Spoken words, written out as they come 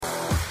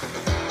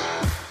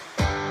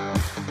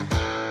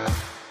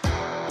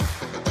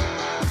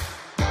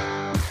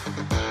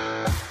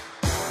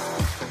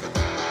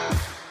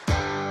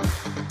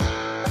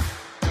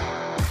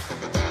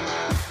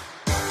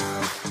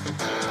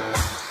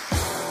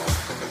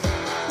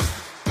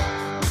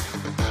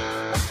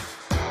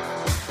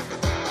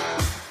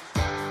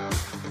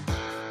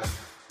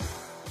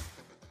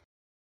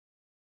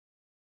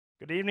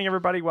Good evening,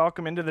 everybody.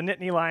 Welcome into the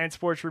Nittany Lion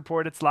Sports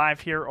Report. It's live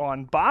here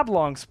on Bob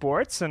Long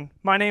Sports, and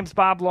my name's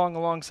Bob Long.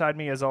 Alongside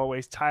me, as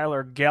always,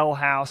 Tyler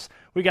Gehlhaus.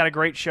 We got a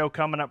great show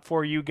coming up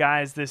for you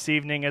guys this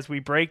evening as we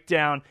break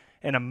down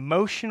an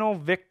emotional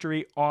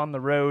victory on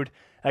the road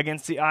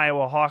against the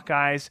Iowa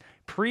Hawkeyes,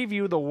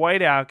 preview the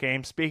whiteout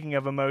game. Speaking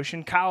of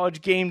emotion,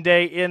 College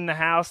Gameday in the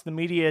house. The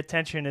media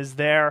attention is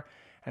there,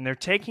 and they're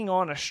taking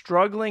on a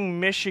struggling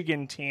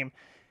Michigan team.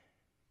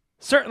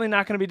 Certainly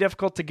not going to be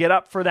difficult to get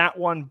up for that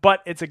one,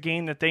 but it's a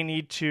game that they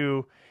need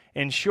to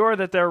ensure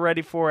that they're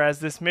ready for, as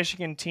this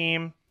Michigan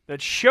team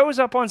that shows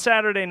up on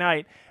Saturday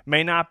night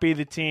may not be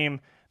the team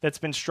that's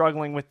been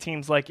struggling with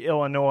teams like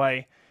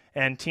Illinois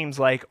and teams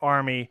like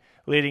Army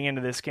leading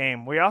into this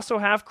game. We also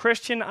have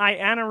Christian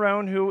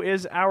Iannarone, who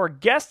is our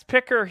guest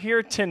picker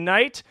here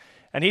tonight,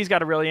 and he's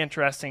got a really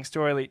interesting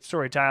story,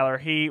 Tyler.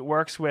 He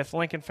works with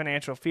Lincoln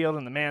Financial Field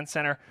in the Mann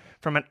Center.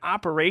 From an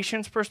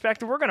operations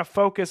perspective, we're going to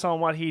focus on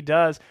what he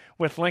does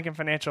with Lincoln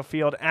Financial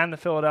Field and the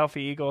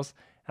Philadelphia Eagles.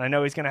 And I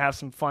know he's going to have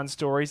some fun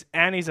stories,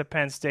 and he's a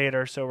Penn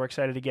Stater, so we're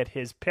excited to get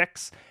his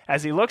picks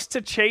as he looks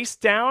to chase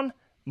down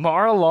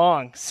Mara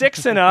Long,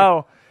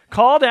 6-0.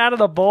 Called out of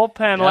the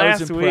bullpen last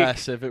week. That was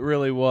impressive. It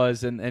really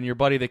was. And your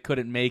buddy that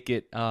couldn't make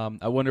it,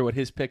 I wonder what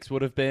his picks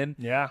would have been.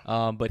 Yeah.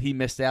 But he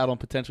missed out on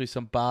potentially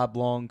some Bob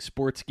Long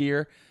sports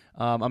gear.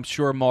 I'm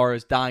sure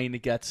Mara's dying to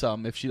get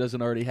some if she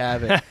doesn't already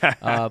have it.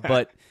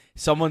 But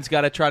someone's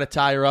got to try to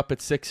tie her up at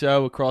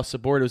 6-0 across the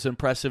board. It was an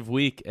impressive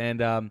week.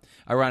 And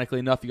ironically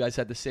enough, you guys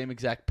had the same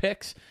exact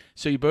picks.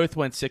 So you both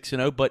went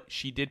 6-0, but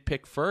she did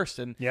pick first.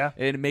 And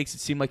it makes it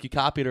seem like you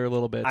copied her a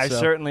little bit. I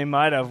certainly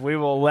might have. We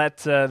will let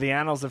the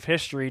annals of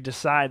history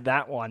decide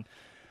that one.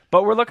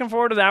 But we're looking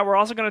forward to that. We're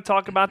also going to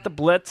talk about the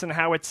blitz and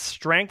how it's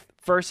strength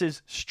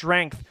versus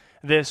strength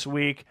this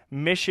week.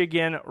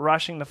 Michigan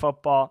rushing the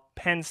football,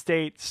 Penn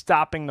State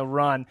stopping the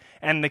run,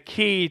 and the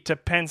key to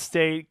Penn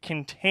State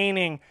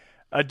containing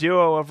a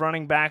duo of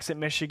running backs at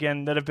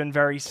Michigan that have been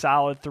very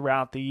solid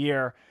throughout the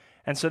year.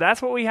 And so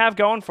that's what we have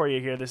going for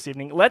you here this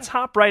evening. Let's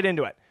hop right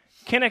into it.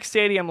 Kinnick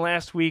Stadium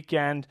last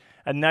weekend,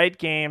 a night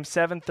game,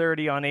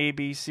 7:30 on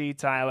ABC,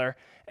 Tyler.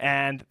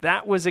 And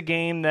that was a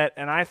game that,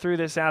 and I threw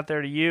this out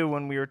there to you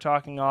when we were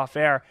talking off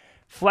air,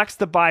 flex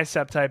the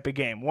bicep type of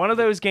game. One of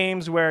those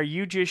games where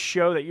you just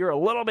show that you're a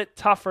little bit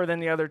tougher than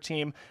the other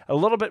team, a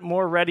little bit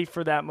more ready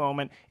for that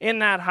moment in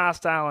that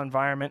hostile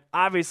environment.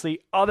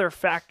 Obviously, other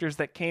factors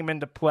that came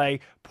into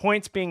play,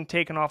 points being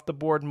taken off the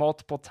board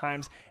multiple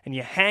times, and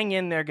you hang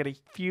in there, get a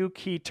few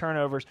key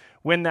turnovers,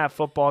 win that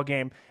football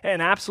game. An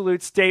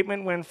absolute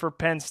statement win for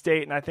Penn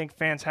State, and I think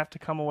fans have to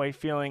come away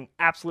feeling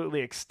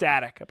absolutely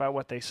ecstatic about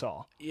what they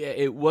saw. Yeah,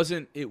 it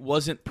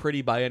wasn't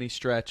pretty by any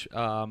stretch,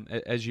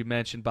 as you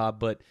mentioned, Bob,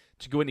 but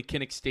to go into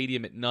Kinnick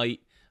Stadium at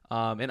night,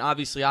 and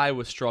obviously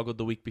Iowa struggled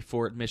the week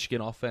before at Michigan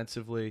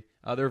offensively.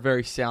 They're a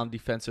very sound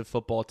defensive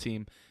football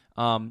team.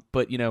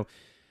 But, you know,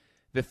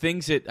 the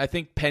things that I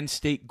think Penn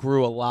State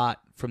grew a lot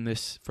from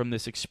this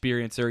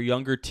experience. They're a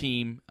younger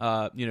team.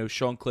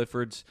 Sean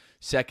Clifford's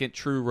second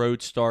true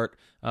road start.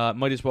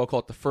 Might as well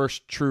call it the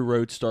first true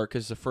road start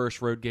because the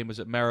first road game was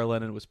at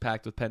Maryland and it was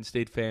packed with Penn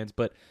State fans.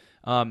 But,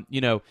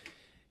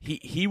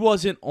 he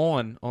wasn't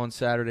on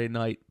Saturday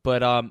night,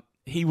 but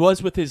he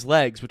was with his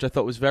legs, which I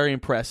thought was very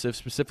impressive,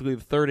 specifically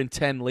the 3rd and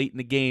 10 late in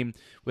the game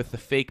with the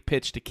fake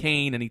pitch to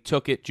Cain, and he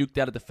took it, juked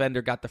out a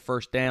defender, got the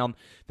first down.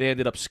 They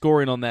ended up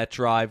scoring on that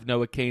drive.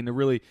 Noah Cain to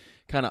really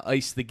kind of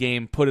ice the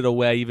game, put it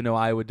away, even though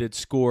Iowa did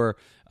score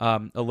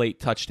a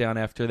late touchdown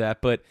after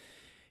that. But,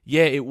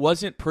 yeah, it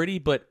wasn't pretty,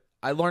 but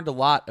I learned a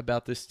lot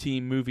about this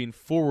team moving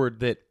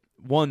forward that,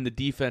 one, the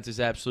defense is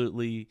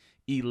absolutely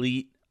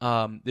elite.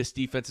 This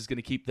defense is going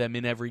to keep them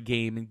in every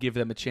game and give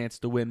them a chance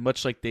to win,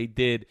 much like they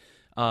did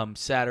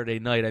Saturday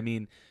night. I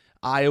mean,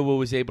 Iowa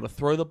was able to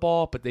throw the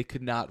ball, but they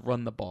could not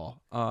run the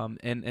ball.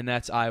 And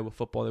that's Iowa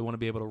football. They want to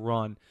be able to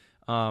run.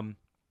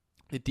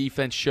 The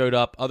defense showed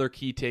up. Other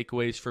key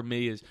takeaways for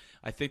me is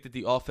I think that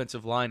the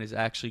offensive line is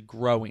actually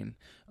growing.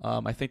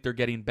 I think they're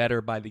getting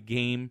better by the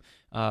game.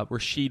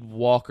 Rasheed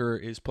Walker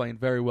is playing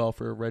very well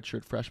for a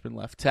redshirt freshman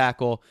left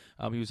tackle.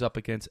 He was up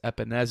against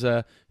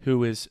Epineza,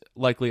 who is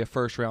likely a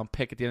first-round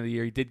pick at the end of the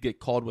year. He did get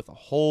called with a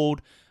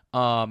hold.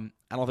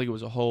 I don't think it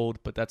was a hold,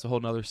 but that's a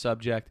whole other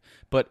subject.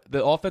 But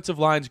the offensive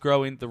line's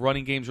growing. The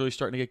running game's really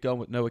starting to get going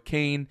with Noah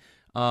Cain.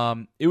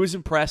 It was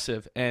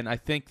impressive, and I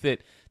think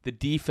that the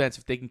defense,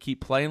 if they can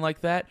keep playing like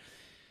that,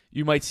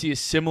 you might see a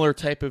similar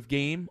type of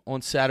game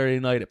on Saturday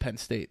night at Penn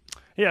State.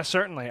 Yeah,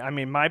 certainly. I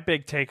mean, my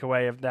big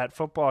takeaway of that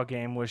football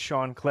game was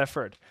Sean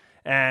Clifford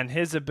and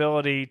his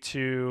ability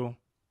to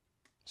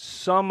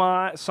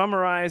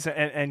summarize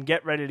and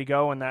get ready to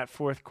go in that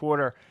fourth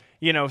quarter.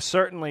 You know,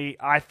 certainly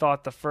I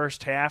thought the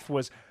first half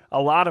was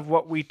a lot of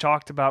what we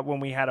talked about when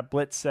we had a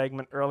blitz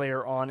segment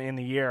earlier on in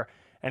the year.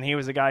 And he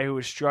was a guy who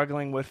was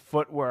struggling with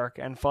footwork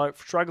and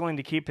struggling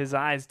to keep his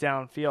eyes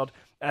downfield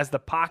as the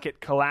pocket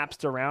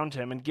collapsed around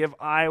him, and give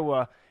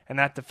Iowa and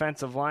that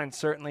defensive line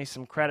certainly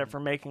some credit for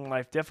making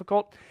life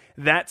difficult.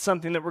 That's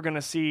something that we're going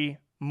to see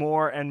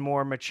more and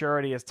more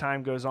maturity as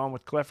time goes on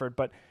with Clifford.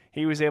 But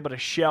He was able to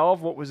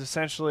shelve what was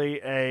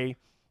essentially a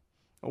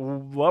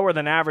lower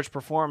than average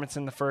performance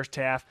in the first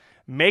half,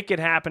 make it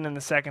happen in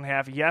the second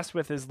half, yes,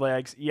 with his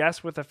legs,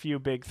 yes, with a few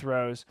big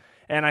throws.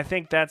 And I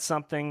think that's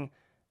something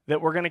that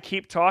we're going to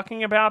keep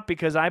talking about,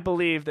 because I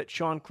believe that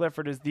Sean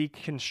Clifford is the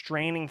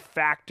constraining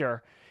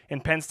factor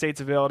in Penn State's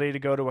ability to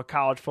go to a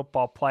college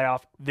football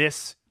playoff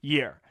this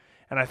year.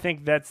 And I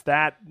think that's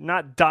that,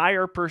 not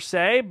dire per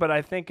se, but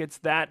I think it's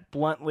that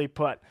bluntly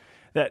put,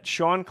 that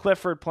Sean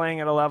Clifford playing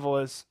at a level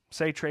as,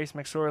 say, Trace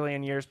McSorley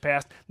in years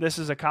past, this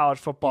is a college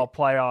football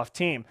playoff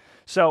team.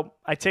 So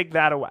I take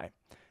that away.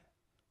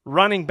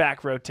 Running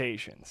back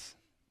rotations.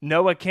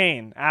 Noah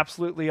Cain,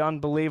 absolutely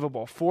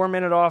unbelievable.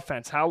 4-minute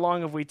offense. How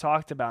long have we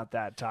talked about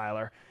that,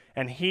 Tyler?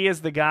 And he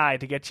is the guy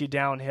to get you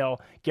downhill,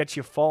 get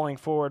you falling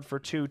forward for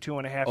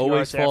 2.5 always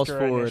yards falls after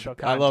forward. initial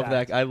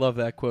contact. I love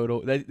that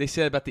quote. They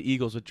said about the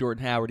Eagles with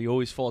Jordan Howard, he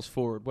always falls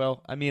forward.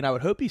 Well, I mean, I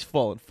would hope he's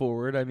falling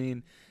forward. I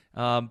mean,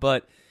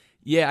 but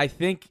yeah, I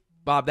think,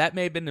 Bob, that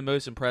may have been the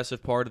most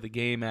impressive part of the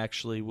game.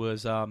 Actually,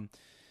 was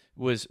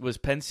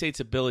Penn State's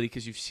ability,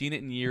 because you've seen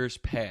it in years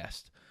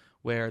past,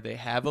 where they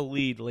have a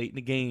lead late in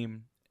the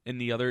game, and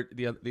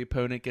the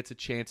opponent gets a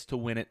chance to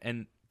win it,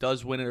 and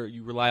does win it, or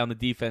you rely on the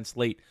defense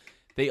late.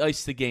 They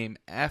iced the game.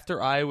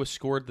 After Iowa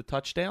scored the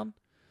touchdown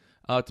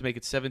to make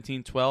it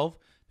 17-12,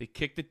 they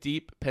kicked it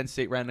deep. Penn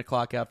State ran the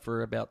clock out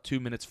for about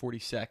 2 minutes, 40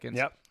 seconds.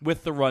 Yep.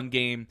 With the run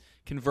game,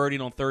 converting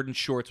on 3rd and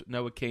shorts with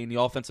Noah Cain.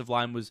 The offensive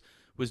line was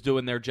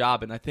doing their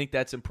job, and I think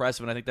that's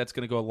impressive, and I think that's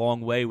going to go a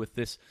long way with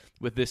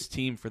this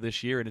team for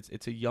this year. And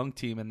it's a young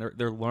team, and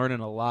they're learning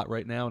a lot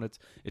right now, and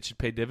it should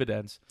pay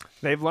dividends.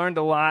 They've learned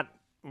a lot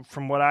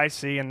from what I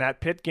see in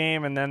that Pitt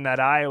game and then that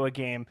Iowa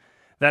game.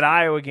 That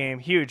Iowa game,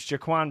 huge.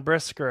 Jaquan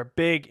Brisker, a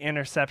big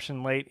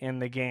interception late in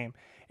the game,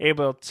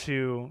 able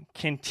to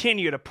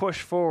continue to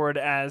push forward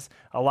as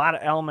a lot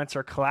of elements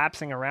are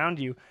collapsing around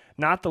you,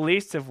 not the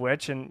least of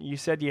which, and you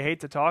said you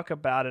hate to talk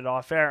about it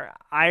off air.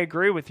 I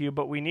agree with you,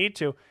 but we need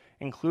to,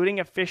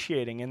 including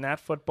officiating in that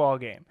football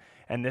game.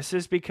 And this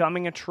is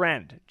becoming a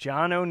trend.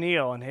 John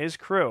O'Neill and his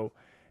crew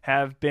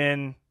have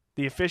been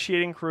the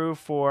officiating crew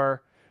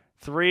for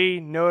 3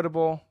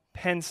 notable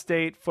Penn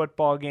State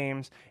football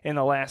games in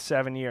the last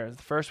 7 years.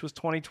 The first was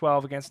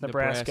 2012 against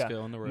Nebraska.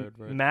 On the road,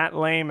 right. Matt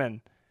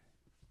Lehman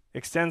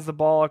extends the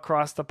ball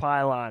across the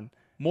pylon.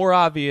 More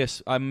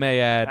obvious, I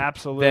may add,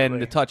 Absolutely. than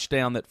the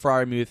touchdown that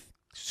Freiermuth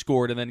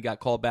scored and then got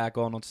called back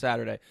on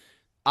Saturday.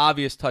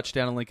 Obvious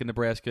touchdown in Lincoln,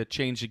 Nebraska,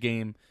 changed the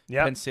game.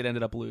 Yep. Penn State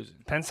ended up losing.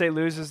 Penn State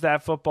loses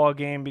that football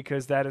game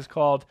because that is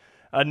called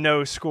a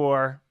no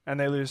score, and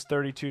they lose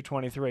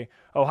 32-23.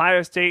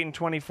 Ohio State in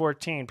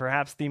 2014,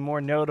 perhaps the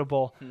more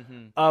notable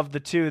of the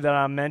two that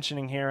I'm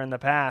mentioning here in the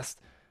past.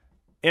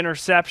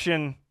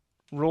 Interception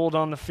ruled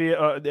on the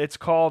field. It's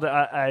called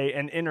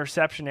an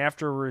interception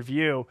after a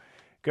review.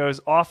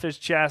 Goes off his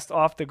chest,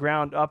 off the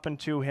ground, up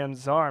into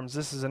his arms.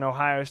 This is an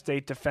Ohio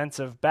State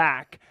defensive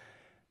back.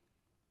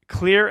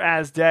 Clear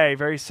as day,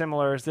 very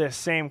similar as this,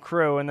 same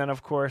crew. And then,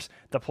 of course,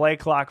 the play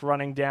clock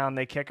running down.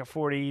 They kick a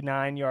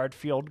 49-yard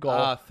field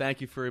goal.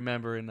 Thank you for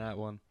remembering that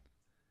one.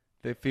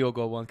 The field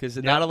goal one, because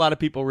not a lot of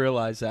people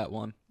realize that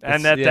one.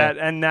 And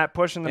that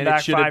pushing them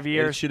back 5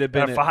 years. It should have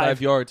been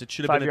 5 yards. It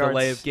should have been a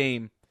delay of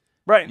game.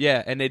 Right.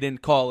 Yeah, and they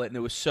didn't call it, and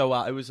it was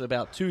it was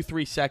about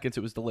 2-3 seconds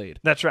it was delayed.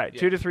 That's right,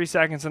 2 to 3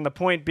 seconds. And the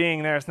point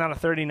being there, it's not a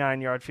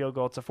 39-yard field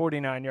goal, it's a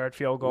 49-yard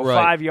field goal. Right.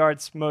 5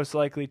 yards most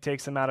likely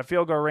takes them out of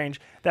field goal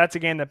range. That's a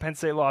game that Penn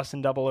State lost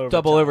in double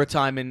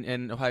overtime.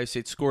 And Ohio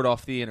State scored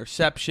off the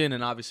interception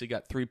and obviously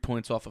got 3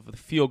 points off of the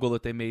field goal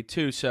that they made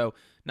too. So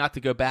not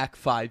to go back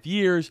 5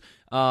 years,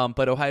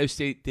 but Ohio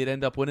State did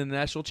end up winning the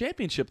national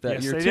championship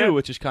that year too,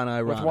 which is kind of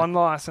ironic. With one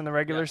loss in the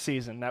regular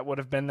season, that would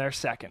have been their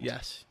second.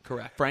 Yes,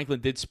 correct. Franklin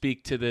did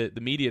speak to the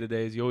media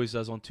today, as he always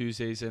does on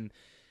Tuesdays, and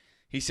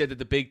he said that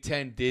the Big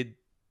Ten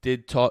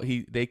did talk.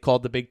 They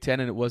called the Big Ten,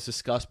 and it was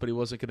discussed, but he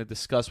wasn't going to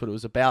discuss what it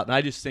was about. And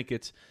I just think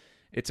it's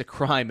a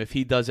crime if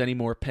he does any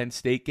more Penn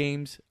State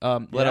games,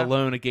 let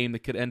alone a game that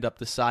could end up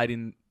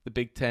deciding the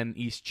Big Ten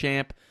East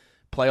champ,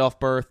 playoff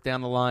berth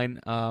down the line.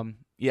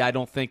 I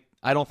don't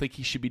think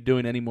he should be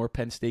doing any more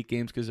Penn State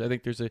games, because I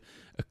think there's a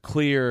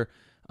clear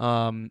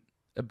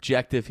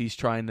objective he's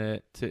trying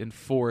to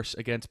enforce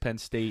against Penn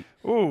State.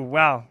 Ooh,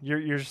 wow!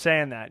 You're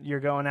saying that. You're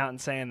going out and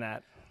saying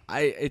that.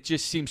 It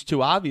just seems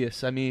too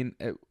obvious. I mean,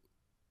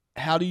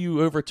 how do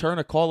you overturn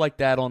a call like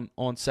that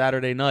on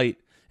Saturday night,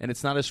 and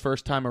it's not his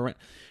first time around?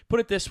 Put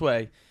it this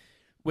way.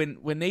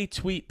 When they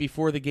tweet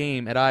before the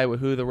game at Iowa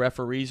who the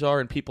referees are,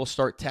 and people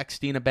start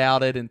texting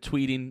about it and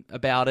tweeting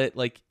about it,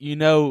 like you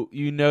know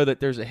that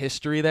there's a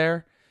history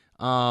there.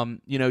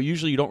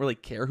 Usually you don't really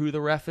care who the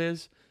ref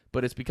is,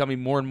 but it's becoming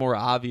more and more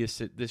obvious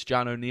that this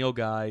John O'Neill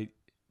guy,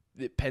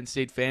 that Penn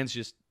State fans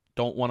just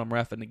don't want him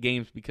reffing the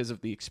games because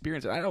of the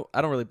experience. And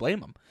I don't really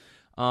blame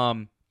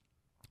him.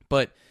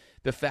 But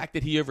the fact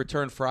that he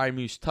overturned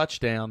Freiermuth's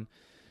touchdown.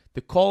 The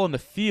call on the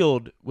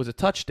field was a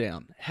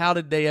touchdown. How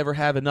did they ever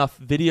have enough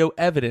video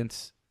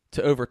evidence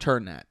to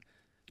overturn that?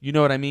 You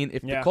know what I mean?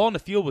 If the call on the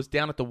field was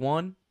down at the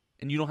 1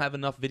 and you don't have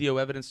enough video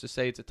evidence to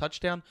say it's a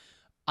touchdown,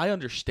 I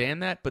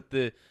understand that, but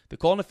the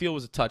call on the field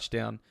was a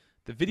touchdown.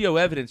 The video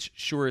evidence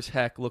sure as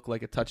heck looked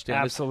like a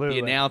touchdown. Absolutely.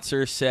 The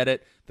announcer said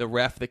it. The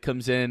ref that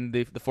comes in,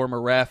 the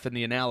former ref and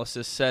the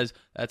analysis says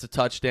that's a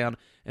touchdown.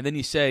 And then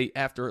you say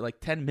after like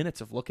 10 minutes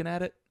of looking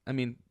at it, I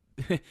mean,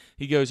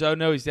 he goes, oh,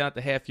 no, he's down at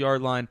the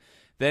half-yard line.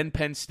 Then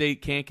Penn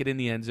State can't get in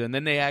the end zone.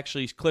 Then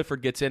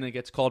Clifford gets in and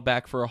gets called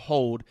back for a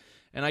hold.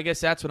 And I guess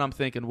that's what I'm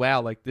thinking.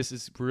 Wow, like this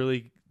is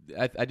really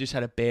I just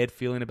had a bad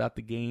feeling about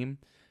the game.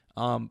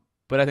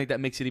 But I think that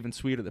makes it even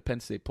sweeter that Penn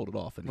State pulled it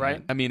off. In the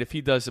end. I mean, if he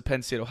does the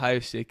Penn State-Ohio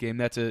State game,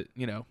 that's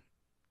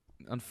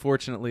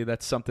unfortunately,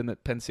 that's something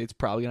that Penn State's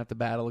probably going to have to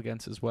battle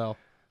against as well.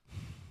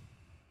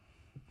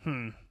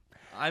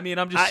 I mean,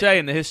 I'm just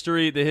saying the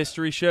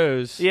history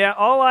shows. Yeah,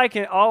 all I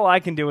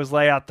can do is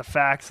lay out the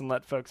facts and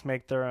let folks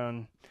make their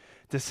own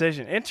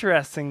decision.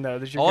 Interesting though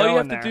that you're all going you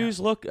have there. to do is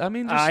look. I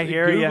mean, just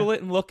Google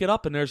it and look it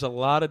up, and there's a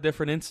lot of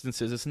different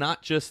instances. It's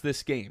not just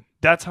this game.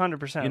 That's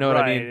 100%. You know what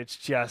I mean? It's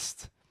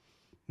just,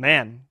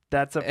 man,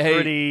 that's a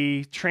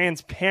pretty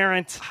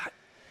transparent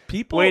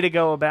way to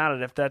go about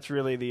it if that's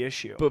really the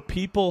issue. But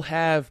people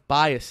have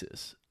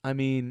biases. I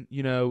mean,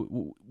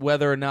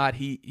 whether or not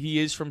he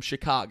is from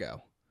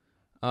Chicago.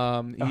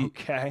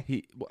 Okay.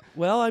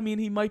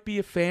 He might be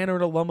a fan or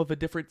an alum of a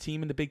different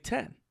team in the Big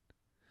Ten.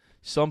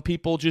 Some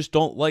people just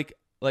don't like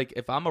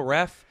if I'm a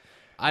ref,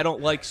 I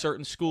don't like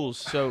certain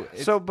schools.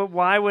 But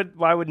why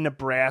would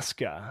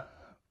Nebraska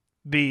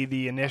be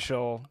the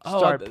initial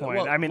start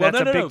point? I mean, that's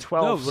a Big 12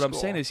 No, school. what I'm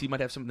saying is he might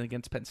have something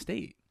against Penn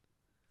State.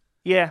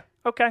 Yeah.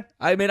 Okay.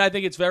 I mean, I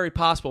think it's very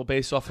possible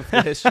based off of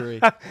the history.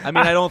 I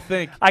mean,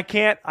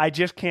 I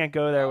just can't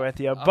go there with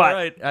you. But all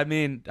right. I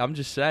mean, I'm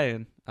just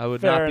saying. I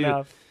would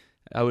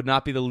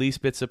not be the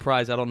least bit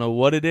surprised. I don't know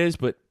what it is,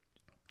 but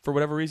for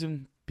whatever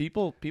reason,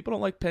 people don't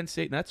like Penn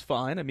State, and that's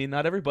fine. I mean,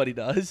 not everybody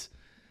does.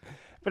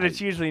 But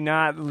it's usually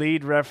not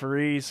lead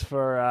referees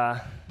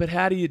for. But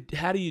how do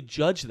you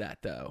judge that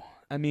though?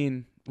 I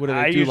mean, what do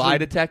they do? Lie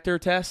detector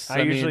tests?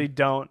 I usually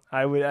don't.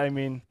 I'm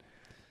going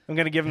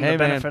to give him the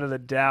benefit of the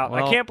doubt.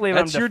 I can't believe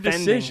I'm defending your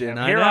decision.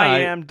 him. Here I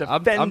am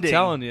defending. I'm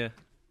telling you.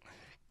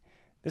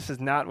 This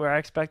is not where I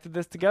expected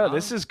this to go.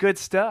 This is good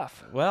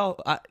stuff.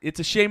 Well, it's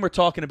a shame we're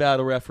talking about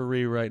a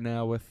referee right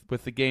now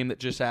with the game that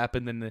just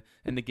happened and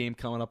the game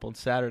coming up on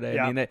Saturday.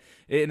 Yeah. I mean,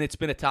 and it's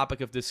been a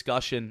topic of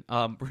discussion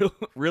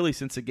really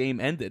since the game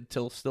ended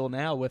till still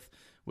now with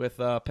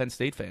Penn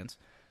State fans.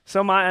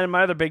 So my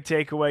other big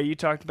takeaway, you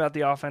talked about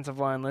the offensive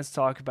line. Let's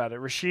talk about it.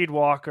 Rasheed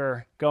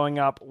Walker going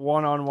up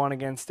one-on-one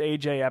against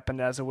A.J.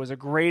 Epineza was a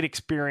great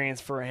experience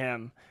for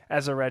him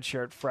as a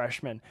redshirt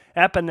freshman.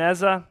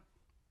 Epineza,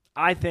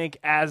 I think,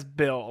 as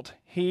billed,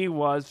 he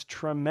was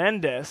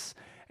tremendous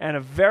and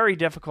a very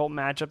difficult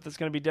matchup that's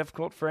going to be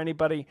difficult for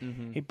anybody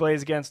he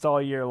plays against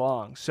all year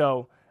long.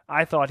 So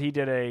I thought he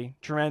did a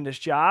tremendous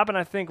job, and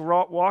I think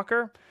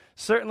Walker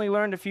certainly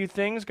learned a few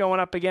things going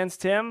up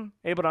against him,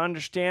 able to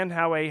understand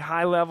how a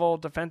high-level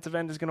defensive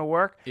end is going to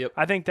work. Yep.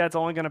 I think that's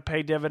only going to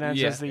pay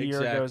dividends as the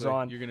year goes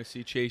on. You're going to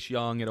see Chase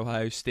Young at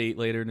Ohio State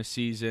later in the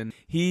season.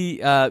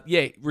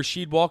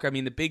 Rasheed Walker, I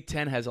mean, the Big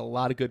Ten has a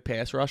lot of good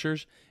pass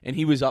rushers, and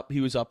he was up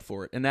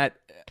for it. And that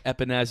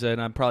Epineza,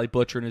 and I'm probably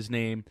butchering his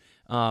name,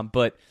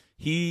 but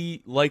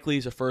he likely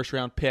is a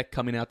first-round pick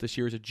coming out this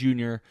year as a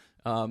junior.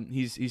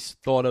 He's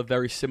thought of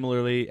very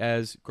similarly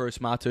as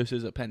Gross Matos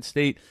is at Penn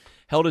State.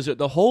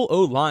 The whole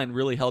O-line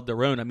really held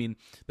their own. I mean,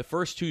 the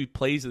first two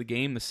plays of the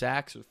game, the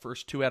sacks, the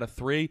first 2 out of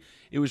 3,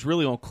 it was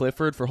really on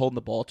Clifford for holding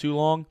the ball too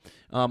long.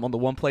 On the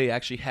one play, he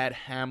actually had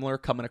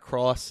Hamler coming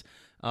across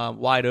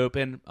wide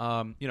open.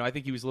 I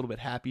think he was a little bit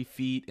happy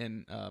feet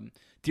and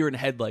deer in the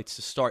headlights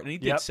to start. And he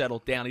did settle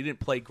down. He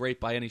didn't play great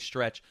by any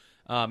stretch,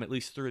 at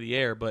least through the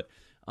air. But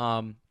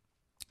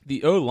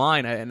the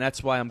O-line, and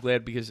that's why I'm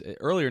glad, because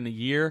earlier in the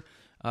year,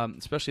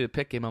 especially the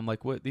pick game, I'm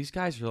like, what? These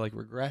guys are like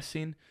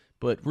regressing.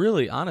 But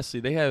really, honestly,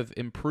 they have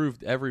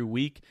improved every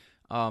week.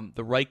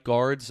 The right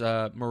guards,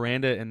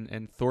 Miranda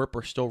and Thorpe,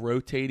 are still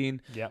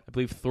rotating. Yep. I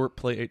believe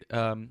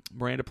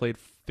Miranda played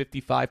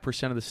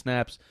 55% of the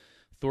snaps.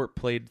 Thorpe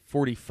played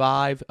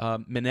 45.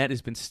 Minette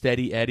has been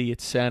steady Eddie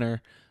at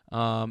center.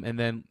 And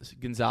then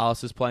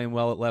Gonzalez is playing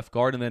well at left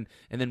guard. And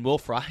then Will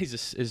Fries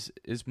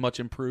is much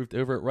improved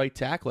over at right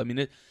tackle. I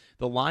mean,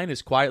 the line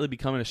is quietly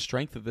becoming a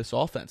strength of this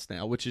offense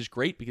now, which is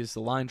great because the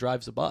line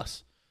drives the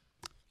bus.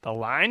 The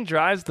line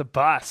drives the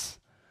bus.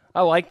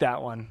 I like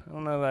that one. I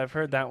don't know that I've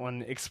heard that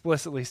one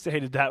explicitly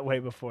stated that way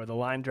before. The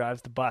line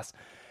drives the bus.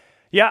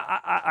 Yeah,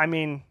 I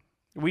mean,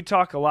 we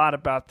talk a lot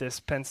about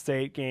this Penn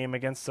State game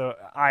against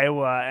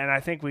Iowa, and I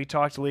think we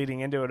talked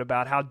leading into it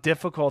about how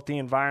difficult the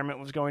environment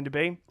was going to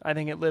be. I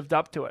think it lived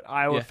up to it.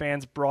 Iowa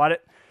fans brought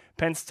it.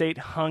 Penn State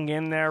hung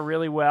in there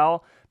really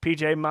well.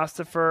 P.J.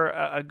 Mustipher,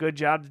 a good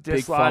job to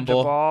dislodge a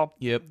ball.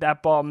 Yep.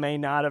 That ball may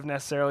not have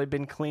necessarily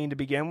been clean to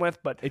begin with,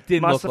 but it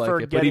didn't Mustipher look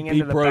like it, getting but he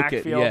into the broke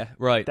backfield, it. Yeah,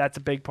 right. That's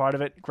a big part of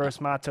it. Gross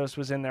Matos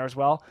was in there as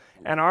well.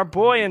 And our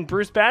boy and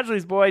Bruce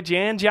Badgley's boy,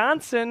 Jan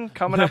Johnson,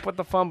 coming up with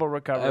the fumble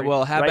recovery.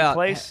 Right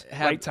place,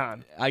 right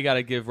time. I got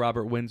to give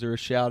Robert Windsor a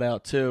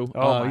shout-out, too.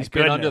 Oh, my he's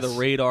been under goodness. the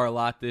radar a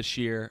lot this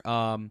year.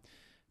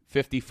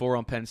 54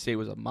 on Penn State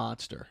was a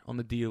monster on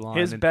the D-line.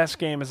 His best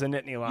game as a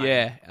Nittany Lion.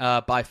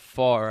 Yeah, by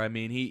far. I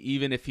mean,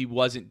 even if he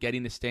wasn't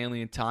getting to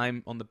Stanley in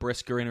time on the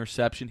Brisker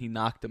interception, he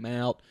knocked him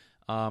out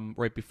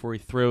right before he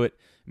threw it.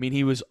 I mean,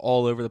 he was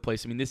all over the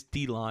place. I mean, this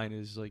D-line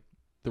is like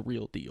the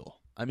real deal.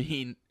 I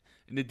mean,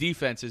 and the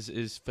defense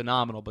is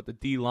phenomenal, but the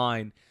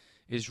D-line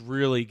is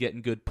really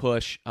getting good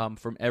push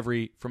from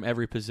every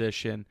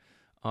position.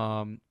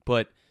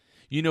 But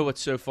you know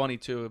what's so funny,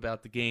 too,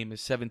 about the game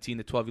is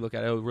 17-12. You look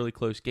at it, really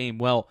close game.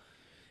 Well,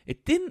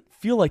 it didn't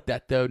feel like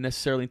that, though,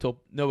 necessarily until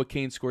Noah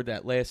Cain scored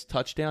that last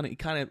touchdown. It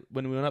kind of,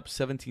 when we went up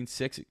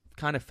 17-6, it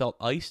kind of felt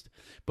iced.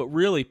 But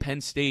really, Penn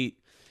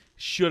State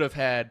should have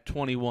had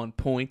 21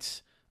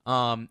 points.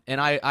 And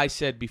I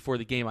said before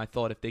the game, I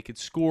thought if they could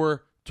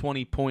score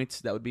 20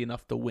 points, that would be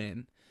enough to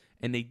win.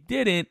 And they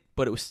didn't,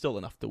 but it was still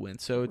enough to win.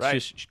 So it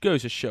just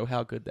goes to show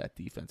how good that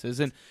defense is.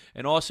 And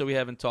also, we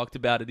haven't talked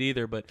about it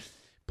either, but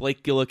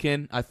Blake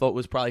Gillikin, I thought,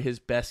 was probably his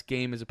best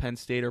game as a Penn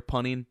Stater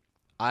punting.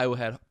 Iowa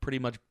had pretty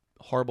much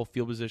horrible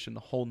field position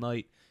the whole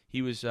night.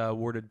 He was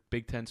awarded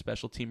Big Ten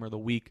Special Teamer of the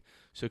Week,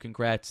 so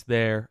congrats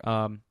there.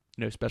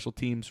 Special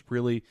teams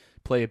really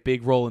play a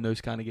big role in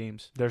those kind of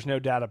games. There's no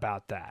doubt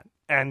about that.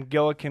 And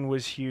Gillikin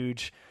was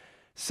huge.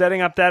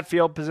 Setting up that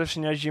field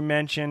position, as you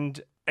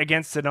mentioned,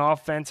 against an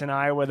offense in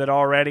Iowa that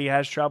already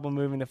has trouble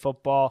moving the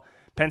football.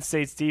 Penn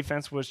State's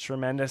defense was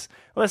tremendous.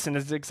 Listen,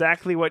 it's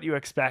exactly what you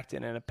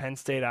expected in a Penn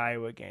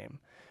State-Iowa game.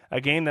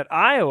 A game that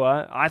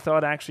Iowa, I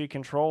thought, actually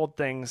controlled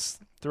things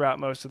throughout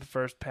most of the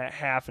first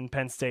half, and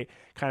Penn State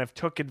kind of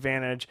took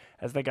advantage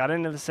as they got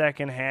into the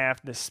second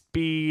half. The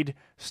speed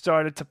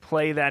started to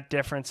play that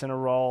difference in a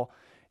role.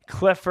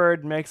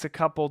 Clifford makes a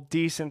couple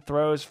decent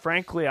throws.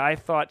 Frankly, I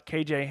thought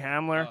KJ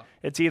Hamler,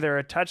 it's either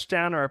a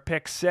touchdown or a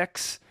pick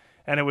six,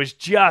 and it was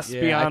just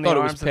beyond the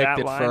arms of that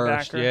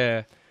linebacker.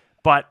 Yeah.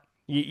 But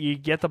you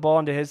get the ball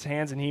into his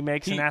hands, and he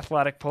makes an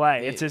athletic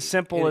play. It's as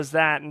simple as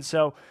that. And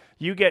so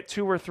you get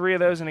 2 or 3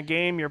 of those in a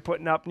game, you're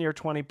putting up near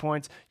 20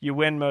 points, you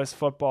win most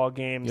football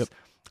games. Yep.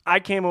 I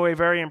came away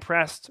very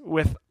impressed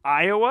with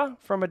Iowa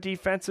from a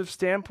defensive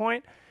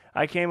standpoint.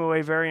 I came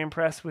away very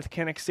impressed with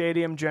Kinnick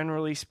Stadium,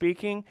 generally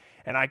speaking,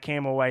 and I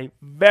came away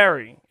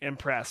very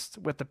impressed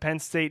with the Penn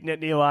State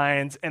Nittany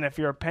Lions. And if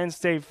you're a Penn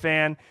State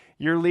fan,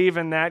 you're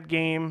leaving that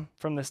game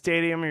from the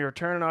stadium, or you're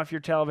turning off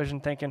your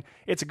television thinking,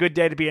 it's a good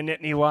day to be a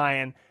Nittany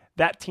Lion.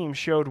 That team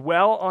showed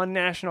well on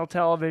national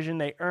television.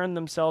 They earned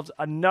themselves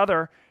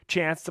another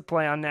chance to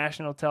play on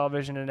national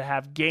television and to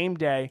have game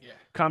day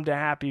come to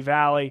Happy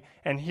Valley.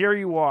 And here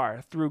you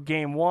are through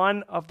game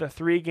 1 of the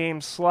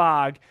 3-game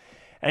slog.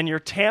 And you're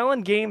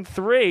tailing game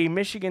 3,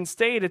 Michigan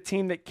State, a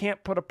team that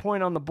can't put a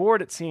point on the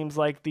board, it seems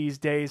like these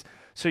days.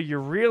 So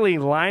you're really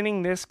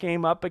lining this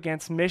game up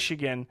against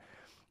Michigan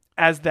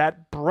as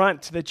that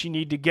brunt that you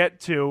need to get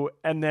to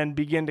and then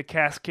begin to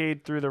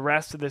cascade through the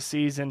rest of the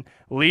season,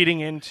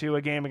 leading into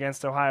a game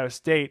against Ohio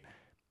State.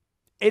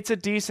 It's a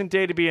decent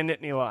day to be a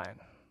Nittany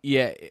Lion.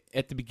 Yeah,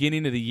 at the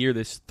beginning of the year,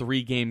 this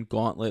 3-game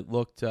gauntlet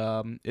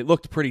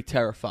looked pretty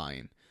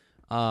terrifying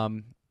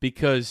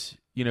because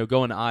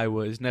going to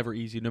Iowa is never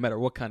easy, no matter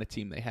what kind of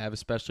team they have,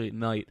 especially at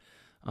night.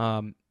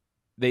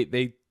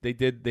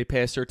 They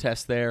passed their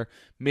test there.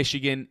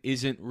 Michigan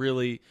isn't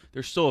really.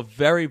 They're still a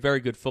very, very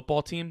good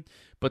football team,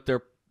 but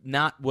they're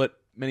not what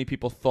many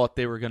people thought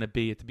they were going to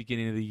be at the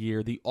beginning of the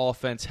year. The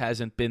offense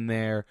hasn't been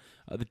there.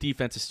 The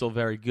defense is still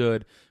very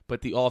good,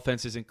 but the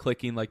offense isn't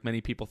clicking like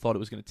many people thought it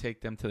was going to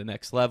take them to the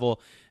next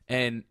level.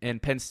 And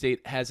Penn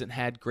State hasn't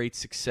had great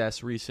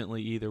success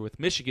recently either with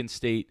Michigan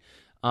State.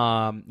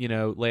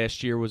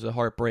 Last year was a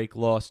heartbreak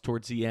loss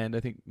towards the end. I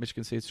think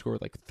Michigan State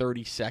scored like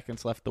 30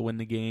 seconds left to win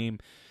the game.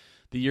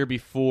 The year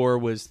before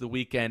was the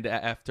weekend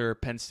after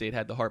Penn State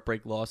had the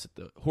heartbreak loss at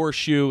the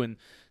Horseshoe in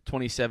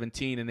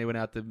 2017, and they went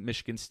out to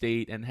Michigan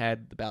State and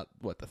had about,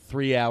 the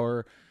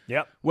 3-hour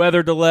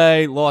weather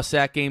delay, lost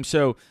that game.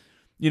 So,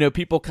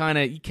 people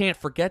you can't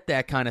forget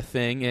that kind of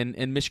thing,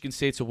 and Michigan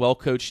State's a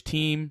well-coached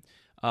team.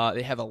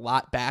 They have a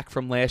lot back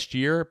from last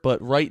year,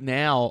 but right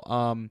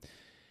now,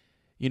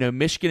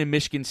 Michigan and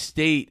Michigan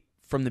State,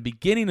 from the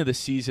beginning of the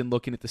season,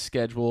 looking at the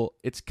schedule,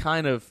 it's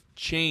kind of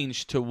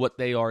changed to what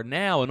they are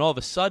now. And all of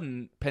a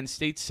sudden, Penn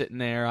State's sitting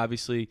there,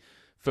 obviously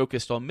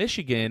focused on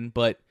Michigan,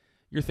 but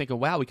you're thinking,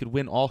 wow, we could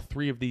win all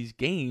 3 of these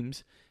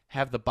games,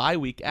 have the bye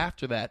week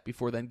after that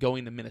before then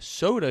going to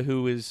Minnesota,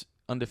 who is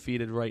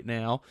undefeated right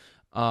now,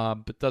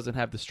 but doesn't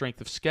have the strength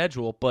of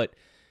schedule. But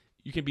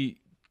you can be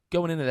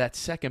going into that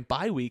second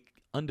bye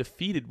week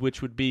undefeated,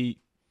 which would be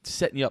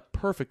setting you up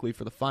perfectly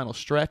for the final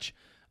stretch.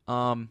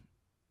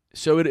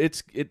 So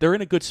they're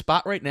in a good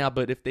spot right now,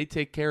 but if they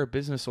take care of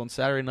business on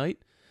Saturday night,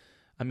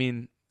 I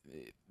mean,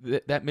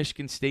 that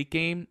Michigan State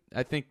game,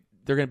 I think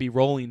they're going to be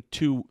rolling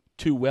too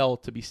well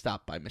to be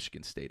stopped by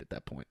Michigan State at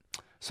that point.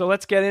 So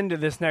let's get into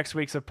this next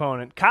week's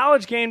opponent.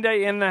 College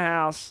Gameday in the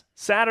house,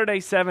 Saturday,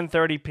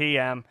 7:30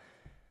 p.m.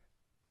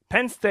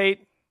 Penn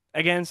State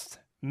against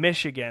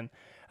Michigan,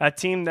 a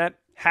team that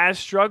has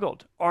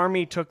struggled.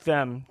 Army took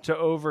them to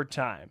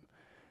overtime.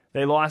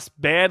 They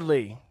lost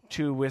badly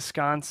to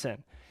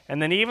Wisconsin.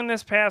 And then even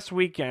this past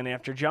weekend,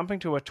 after jumping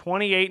to a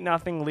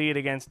 28-0 lead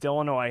against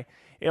Illinois,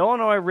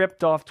 Illinois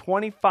ripped off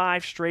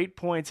 25 straight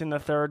points in the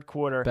third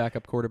quarter.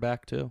 Backup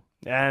quarterback, too.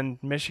 And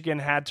Michigan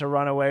had to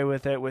run away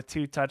with it with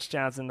 2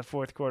 touchdowns in the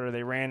fourth quarter.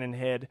 They ran and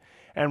hid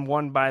and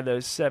won by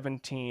those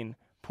 17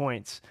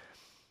 points.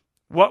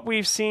 What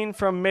we've seen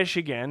from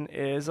Michigan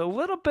is a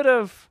little bit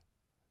of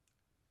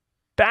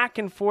back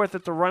and forth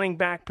at the running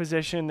back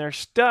position. Their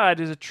stud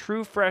is a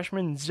true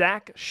freshman,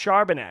 Zach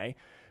Charbonnet,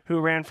 who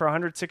ran for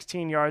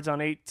 116 yards on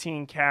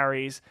 18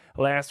 carries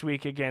last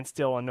week against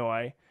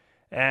Illinois.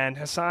 And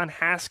Hassan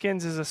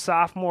Haskins is a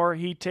sophomore.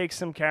 He takes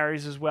some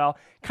carries as well.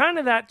 Kind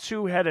of that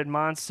two-headed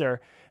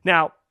monster.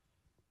 Now,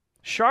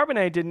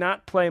 Charbonnet did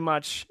not play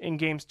much in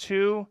games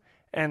 2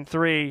 and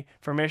 3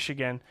 for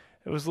Michigan.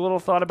 It was a little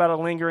thought about a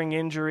lingering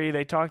injury.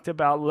 They talked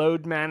about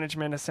load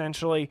management,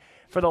 essentially.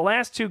 For the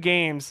last 2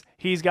 games,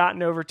 he's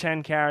gotten over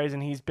 10 carries,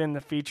 and he's been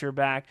the feature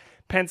back.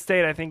 Penn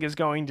State, I think, is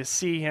going to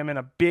see him in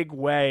a big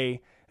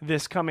way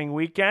this coming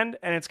weekend,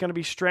 and it's going to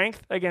be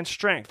strength against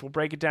strength. We'll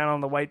break it down on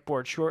the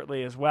whiteboard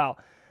shortly as well.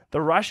 The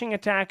rushing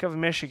attack of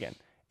Michigan,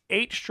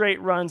 8 straight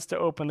runs to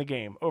open the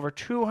game, over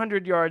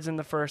 200 yards in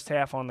the first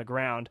half on the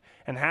ground,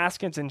 and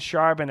Haskins and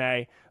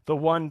Charbonnet, the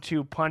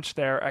 1-2 punch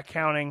there,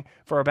 accounting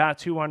for about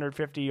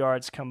 250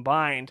 yards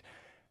combined.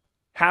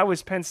 How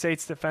is Penn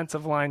State's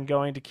defensive line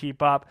going to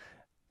keep up?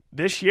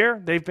 This year,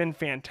 they've been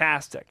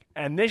fantastic.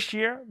 And this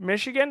year,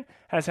 Michigan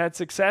has had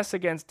success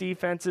against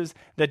defenses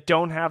that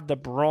don't have the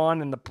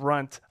brawn and the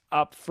brunt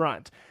up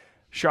front.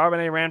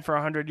 Charbonnet ran for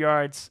 100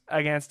 yards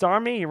against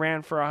Army. He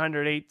ran for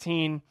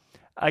 118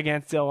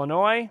 against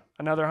Illinois.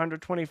 Another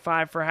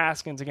 125 for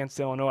Haskins against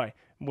Illinois.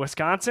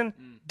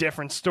 Wisconsin,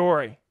 different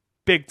story.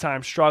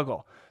 Big-time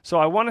struggle. So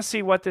I want to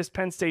see what this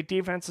Penn State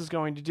defense is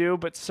going to do,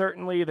 but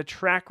certainly the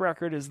track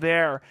record is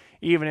there,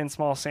 even in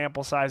small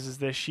sample sizes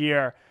this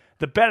year.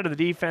 The better the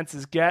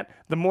defenses get,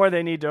 the more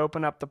they need to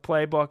open up the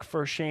playbook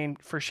for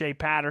Shea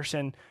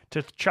Patterson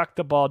to chuck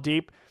the ball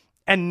deep.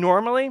 And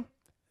normally,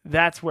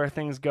 that's where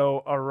things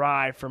go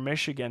awry for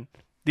Michigan.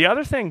 The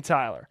other thing,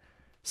 Tyler,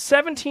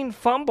 17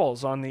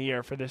 fumbles on the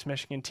year for this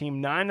Michigan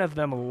team. 9 of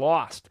them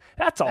lost.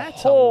 That's a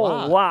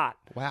whole lot.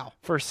 Wow.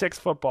 For 6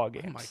 football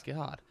games. Oh, my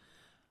God.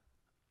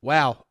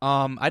 Wow.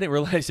 I didn't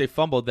realize they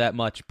fumbled that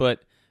much,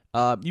 but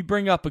you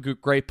bring up a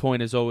great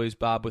point, as always,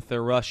 Bob, with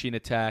their rushing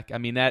attack. I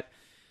mean,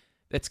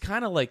 that's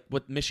kind of like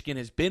what Michigan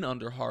has been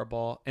under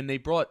Harbaugh, and they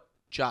brought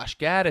Josh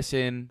Gaddis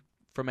in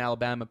from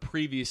Alabama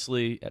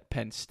previously at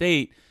Penn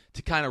State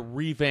to kind of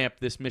revamp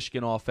this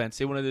Michigan offense.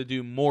 They wanted to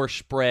do more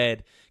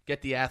spread,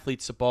 get the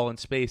athletes the ball in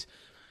space.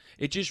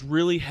 It just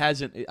really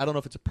hasn't, I don't know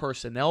if it's a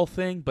personnel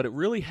thing, but it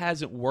really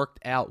hasn't worked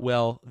out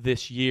well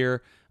this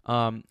year.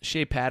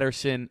 Shea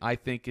Patterson, I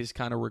think, is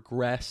kind of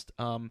regressed.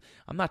 I'm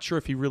not sure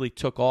if he really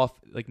took off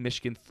like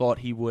Michigan thought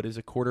he would as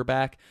a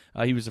quarterback.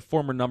 He was a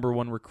former number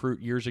 1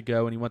 recruit years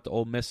ago, and he went to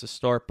Ole Miss to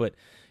start. But,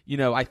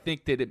 I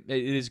think that it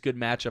is a good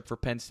matchup for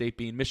Penn State,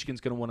 being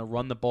Michigan's going to want to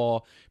run the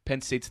ball.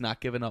 Penn State's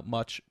not giving up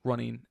much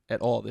running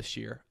at all this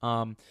year.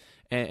 And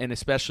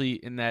especially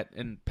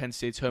in Penn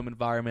State's home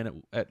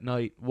environment at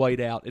night,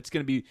 whiteout,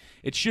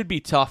 it should be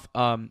tough.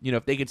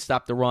 If they can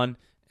stop the run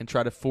and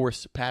try to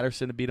force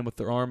Patterson to beat him with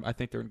their arm, I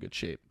think they're in good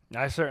shape.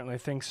 I certainly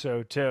think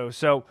so, too.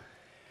 So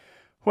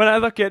when I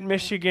look at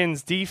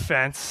Michigan's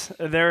defense,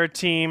 they're a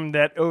team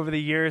that over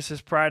the years has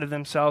prided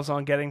themselves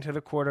on getting to the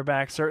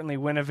quarterback. Certainly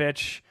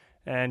Winovich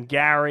and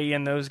Gary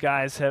and those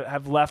guys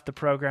have left the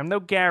program,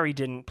 though Gary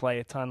didn't play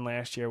a ton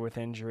last year with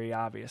injury,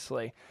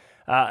 obviously.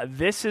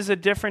 This is a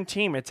different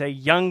team. It's a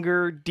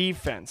younger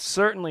defense.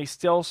 Certainly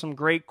still some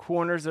great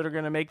corners that are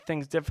going to make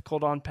things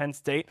difficult on Penn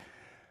State.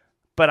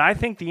 But I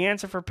think the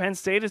answer for Penn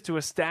State is to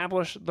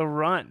establish the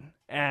run.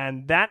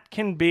 And that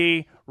can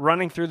be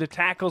running through the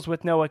tackles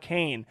with Noah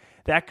Cain.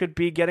 That could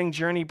be getting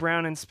Journey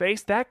Brown in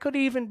space. That could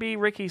even be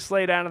Ricky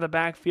Slade out of the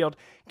backfield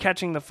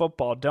catching the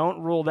football.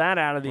 Don't rule that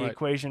out of the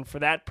equation for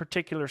that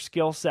particular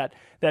skill set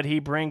that he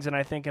brings, and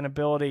I think an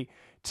ability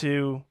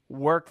to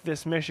work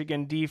this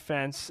Michigan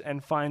defense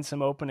and find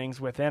some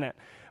openings within it.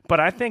 But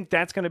I think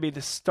that's going to be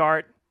the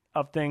start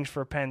of things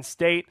for Penn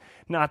State,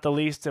 not the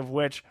least of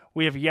which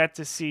we have yet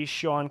to see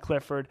Sean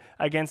Clifford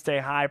against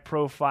a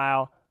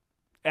high-profile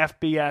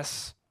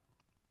FBS,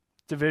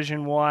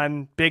 Division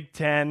I, Big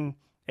Ten,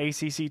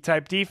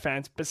 ACC-type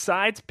defense.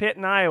 Besides Pitt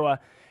and Iowa,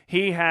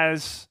 he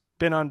has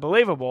been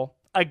unbelievable.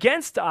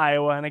 Against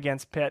Iowa and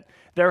against Pitt,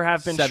 there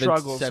have been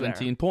struggles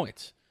 17 there.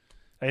 Points.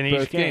 In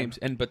both each game.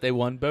 games, but they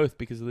won both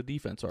because of the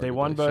defense. They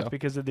won both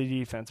because of the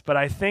defense. But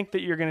I think that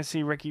you're going to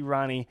see Ricky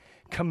Ronnie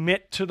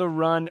commit to the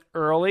run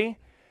early.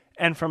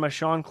 And from a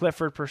Sean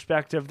Clifford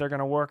perspective, they're going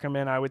to work him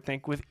in, I would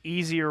think, with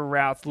easier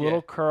routes,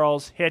 little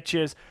curls,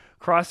 hitches,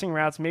 crossing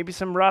routes, maybe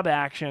some rub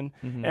action,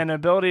 and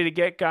ability to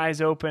get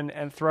guys open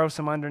and throw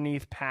some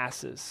underneath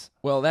passes.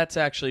 Well, that's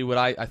actually what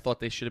I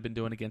thought they should have been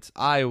doing against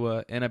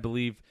Iowa, and I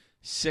believe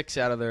 5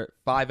 out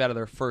of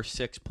their first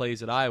 6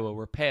 plays at Iowa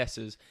were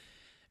passes.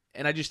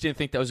 And I just didn't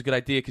think that was a good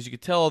idea because you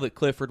could tell that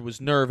Clifford was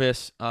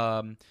nervous.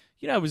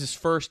 It was his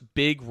first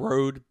big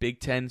road Big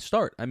Ten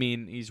start. I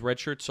mean, he's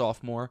redshirt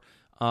sophomore.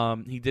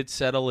 He did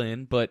settle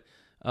in, but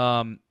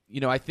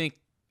I think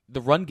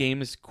the run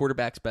game is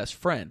quarterback's best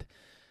friend.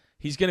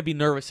 He's going to be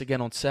nervous again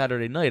on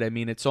Saturday night. I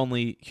mean, it's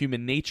only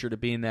human nature to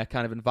be in that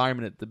kind of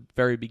environment at the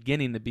very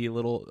beginning to be a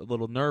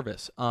little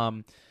nervous.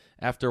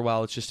 After a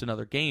while, it's just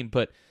another game.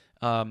 But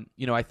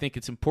I think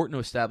it's important to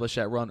establish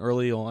that run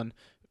early on,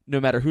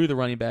 no matter who the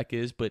running back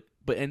is. But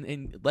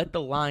let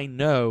the line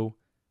know,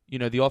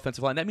 the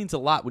offensive line. That means a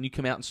lot when you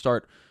come out and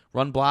start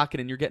run blocking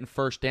and you're getting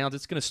first downs.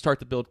 It's going to start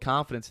to build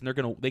confidence,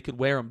 and they could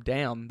wear them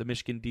down, the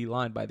Michigan D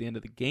line, by the end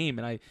of the game,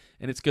 and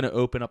it's going to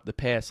open up the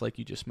pass like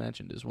you just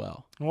mentioned as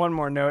well. One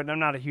more note, and I'm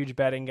not a huge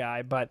betting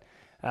guy, but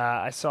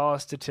I saw a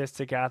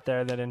statistic out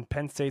there that in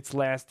Penn State's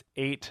last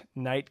 8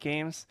 night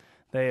games,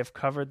 they have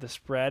covered the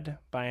spread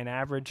by an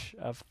average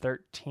of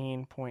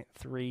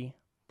 13.3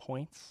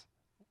 points.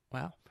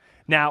 Wow.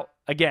 Now,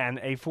 again,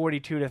 a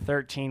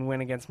 42-13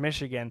 win against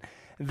Michigan,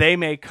 they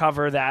may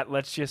cover that,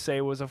 let's just say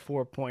it was a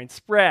 4-point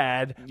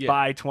spread,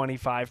 by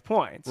 25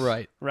 points.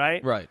 Right.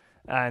 Right? Right.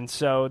 And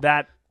so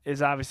that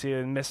is obviously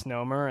a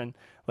misnomer. And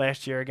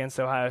last year against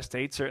Ohio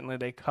State, certainly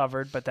they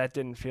covered, but that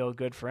didn't feel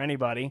good for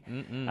anybody.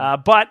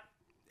 But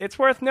it's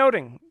worth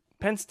noting,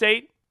 Penn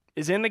State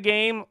is in the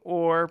game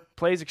or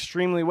plays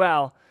extremely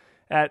well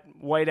at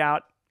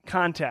whiteout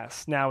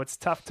contests. Now, it's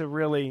tough to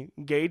really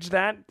gauge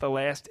that, the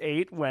last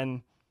 8,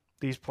 when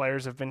these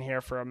players have been here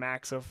for a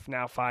max of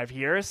now 5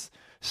 years.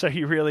 So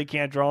you really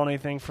can't draw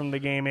anything from the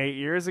game 8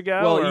 years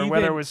ago, or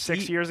whether it was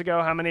 6 years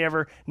ago, how many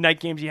ever night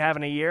games you have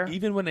in a year.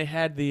 Even when they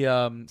had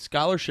the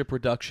scholarship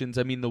reductions,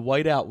 I mean, the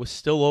whiteout was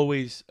still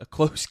always a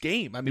close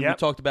game. I mean, we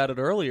talked about it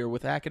earlier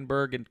with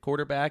Hackenberg and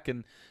quarterback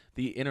and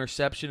the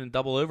interception and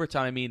double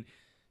overtime. I mean,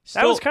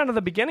 that was kind of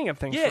the beginning of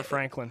things for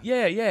Franklin.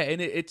 Yeah,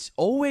 and it's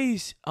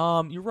always,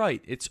 you're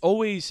right, it's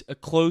always a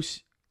close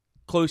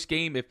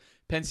game. If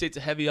Penn State's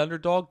a heavy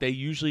underdog, they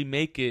usually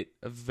make it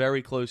a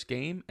very close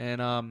game.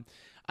 And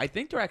I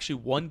think they're actually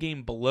one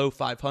game below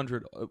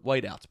 500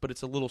 whiteouts, but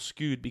it's a little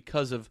skewed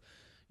because of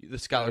the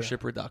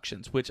scholarship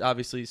reductions, which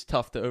obviously is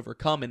tough to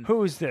overcome. And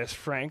who is this?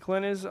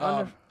 Franklin is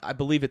under? I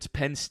believe it's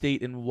Penn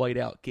State in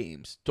whiteout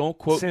games. Don't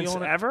quote me on it.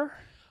 Since ever?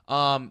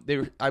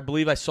 I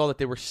believe I saw that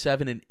they were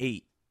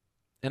 7-8.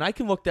 And I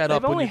can look that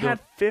up. They've only had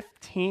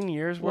 15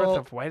 years worth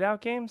of whiteout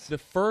games? The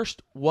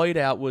first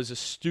whiteout was a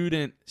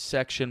student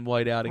section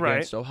whiteout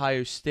against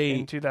Ohio State.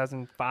 In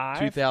 2005?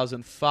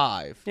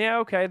 2005. Yeah,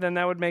 okay. Then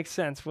that would make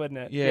sense, wouldn't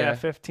it? Yeah.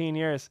 15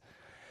 years.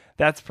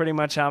 That's pretty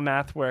much how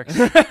math works.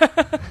 So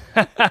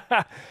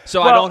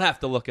I don't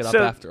have to look it up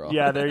after all.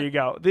 Yeah, there you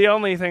go. The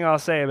only thing I'll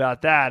say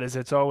about that is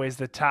it's always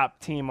the top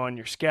team on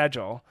your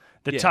schedule,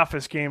 the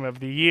toughest game of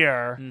the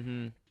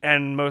year,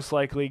 and most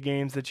likely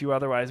games that you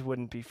otherwise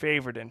wouldn't be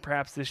favored in.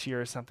 Perhaps this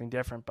year is something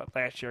different, but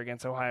last year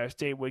against Ohio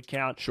State would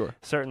count. Sure.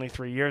 Certainly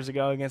 3 years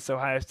ago against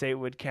Ohio State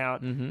would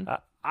count.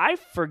 I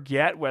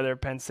forget whether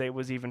Penn State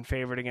was even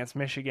favored against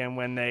Michigan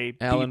when they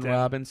Allen beat them.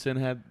 Robinson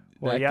had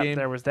that game.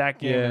 There was that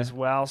game as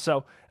well.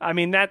 So, I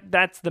mean,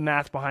 that's the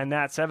math behind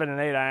that.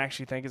 7-8, I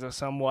actually think, is a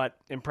somewhat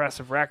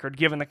impressive record,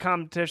 given the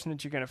competition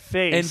that you're going to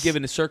face. And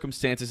given the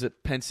circumstances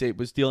that Penn State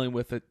was dealing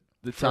with at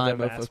the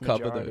time of a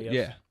couple of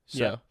those.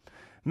 Yeah.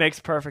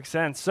 Makes perfect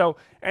sense. So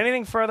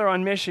anything further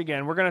on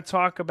Michigan? We're going to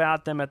talk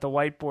about them at the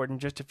whiteboard in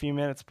just a few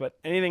minutes, but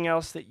anything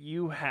else that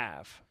you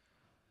have?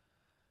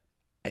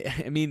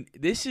 I mean,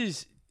 this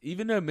is,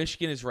 even though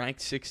Michigan is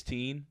ranked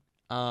 16,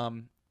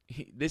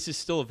 this is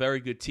still a very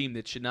good team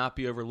that should not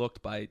be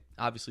overlooked by,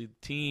 obviously, the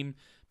team,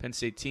 Penn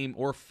State team,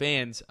 or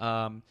fans,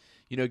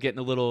 getting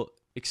a little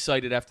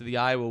excited after the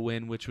Iowa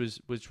win, which was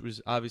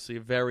obviously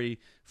a very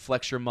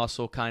flex your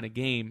muscle kind of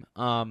game.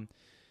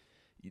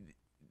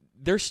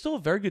 They're still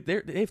very good.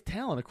 They have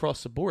talent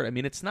across the board. I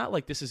mean, it's not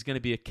like this is going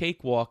to be a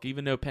cakewalk,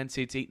 even though Penn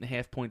State's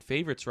 8.5-point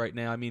favorites right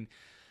now. I mean,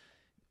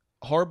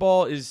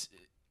 Harbaugh is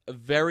a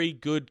very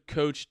good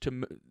coach.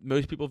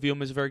 Most people view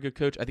him as a very good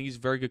coach. I think he's a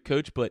very good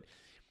coach, but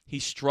he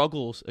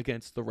struggles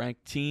against the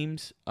ranked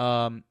teams,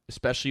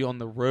 especially on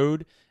the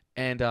road.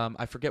 And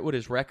I forget what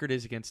his record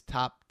is against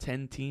top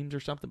 10 teams or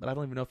something, but I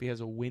don't even know if he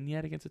has a win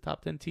yet against a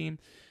top 10 team.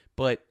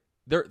 But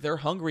they're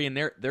hungry, and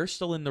they're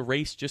still in the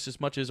race just as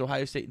much as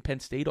Ohio State and Penn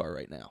State are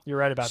right now. You're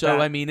right about that. So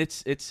I mean,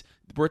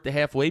 we're at the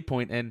halfway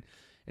point, and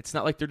it's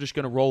not like they're just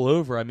going to roll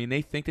over. I mean,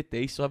 they think that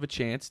they still have a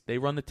chance. They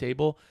run the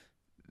table,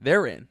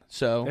 they're in.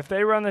 So if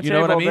they run the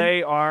table,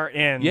 they are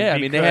in. Yeah, I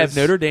mean, they have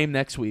Notre Dame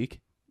next week.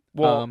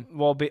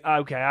 Okay.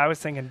 I was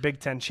thinking Big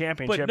Ten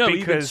championship, but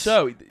because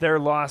their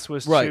loss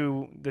was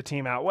to the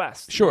team out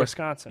west,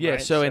 Wisconsin. Yeah,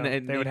 right? so and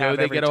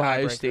they get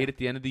Ohio State there at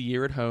the end of the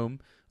year at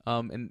home.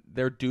 And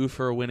they're due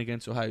for a win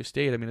against Ohio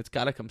State. I mean, it's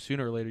got to come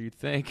sooner or later, you'd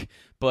think.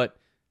 But,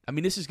 I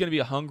mean, this is going to be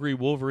a hungry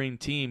Wolverine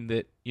team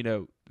that,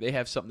 they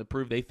have something to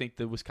prove. They think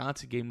the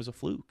Wisconsin game was a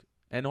fluke,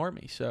 and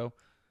Army. So,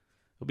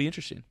 it'll be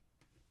interesting.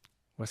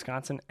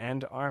 Wisconsin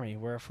and Army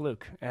were a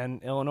fluke,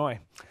 and Illinois.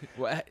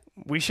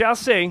 We shall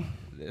see.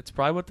 That's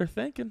probably what they're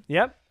thinking.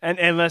 Yep.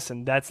 And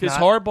listen, that's not...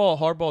 Because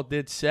Harbaugh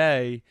did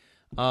say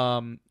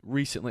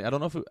recently. I don't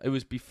know if it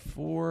was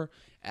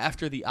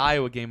after the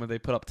Iowa game when they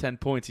put up 10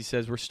 points. He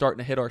says we're starting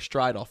to hit our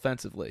stride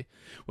offensively,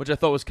 which I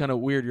thought was kind of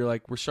weird. You're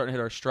like, we're starting to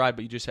hit our stride,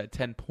 but you just had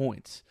 10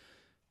 points.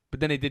 But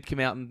then they did come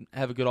out and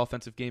have a good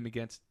offensive game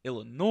against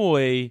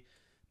Illinois.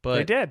 But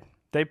they did.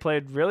 They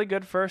played really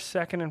good first,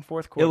 second, and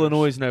fourth quarters.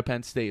 Illinois is no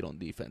Penn State on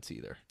defense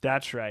either.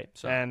 That's right.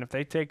 So. And if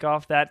they take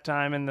off that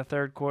time in the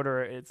third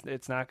quarter,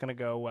 it's not going to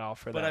go well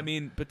for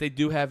them. But they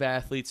do have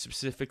athletes,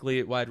 specifically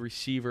at wide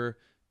receiver,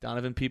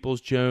 Donovan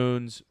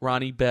Peoples-Jones,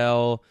 Ronnie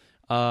Bell,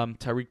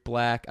 Tyreek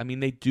Black. I mean,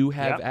 they do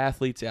have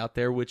athletes out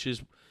there, which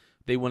is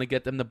they want to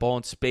get them the ball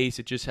in space.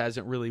 It just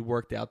hasn't really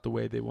worked out the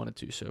way they wanted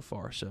to so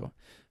far. So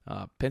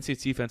Penn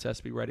State's defense has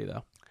to be ready,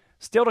 though.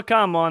 Still to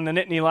come on the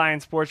Nittany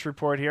Lion Sports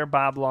Report here,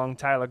 Bob Long,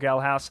 Tyler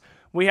Gehlhaus.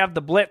 We have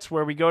the Blitz,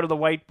 where we go to the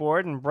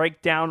whiteboard and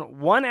break down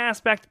one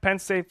aspect of Penn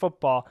State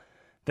football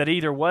that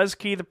either was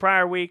key the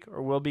prior week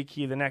or will be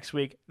key the next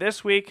week.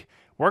 This week,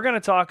 we're going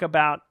to talk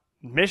about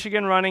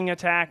Michigan running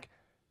attack,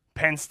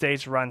 Penn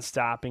State's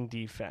run-stopping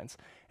defense,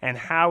 and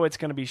how it's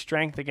going to be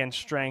strength against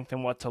strength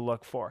and what to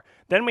look for.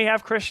 Then we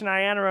have Christian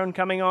Iannarone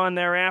coming on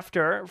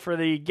thereafter for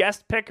the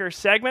guest picker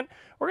segment.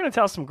 We're going to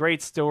tell some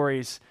great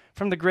stories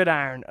from the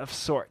gridiron of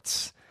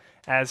sorts,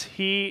 as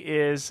he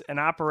is an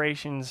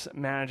operations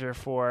manager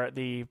for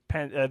the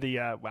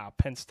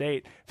Penn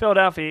State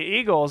Philadelphia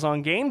Eagles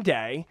on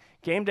Gameday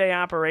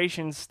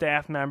Operations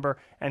staff member,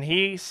 and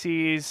he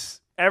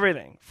sees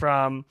everything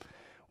from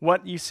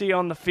what you see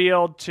on the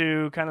field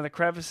to kind of the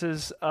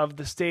crevices of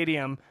the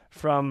stadium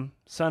from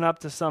sun up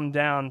to sun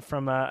down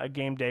from a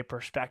game day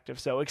perspective.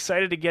 So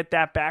excited to get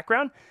that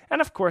background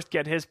and, of course,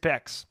 get his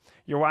picks.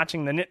 You're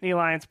watching the Nittany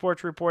Lion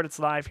Sports Report. It's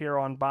live here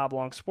on Bob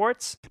Long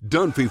Sports.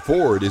 Dunphy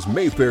Ford is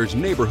Mayfair's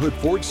neighborhood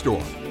Ford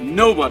store.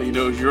 Nobody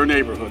knows your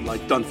neighborhood like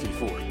Dunphy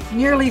Ford.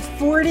 Nearly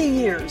 40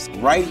 years.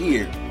 Right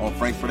here on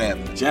Frankfort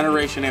Avenue.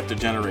 Generation after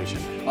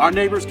generation. Our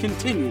neighbors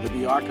continue to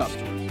be our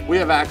customers. We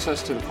have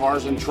access to the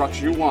cars and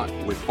trucks you want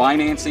with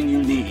financing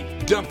you need.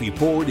 Dunphy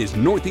Ford is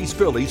Northeast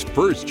Philly's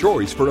first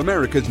choice for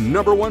America's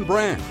 #1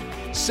 brand.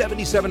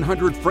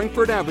 7700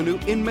 Frankfort Avenue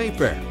in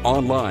Mayfair.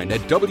 Online at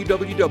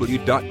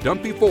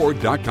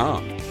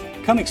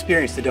www.dunphyford.com. Come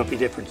experience the Dunphy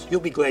difference.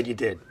 You'll be glad you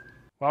did.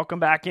 Welcome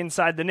back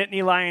inside the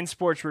Nittany Lion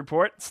Sports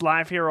Report. It's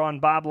live here on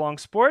Bob Long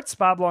Sports.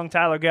 Bob Long,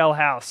 Tyler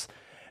Gehlhaus.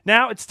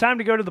 Now it's time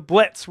to go to the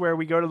Blitz, where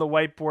we go to the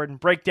whiteboard and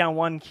break down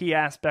one key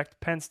aspect of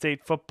Penn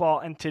State football.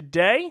 And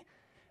today,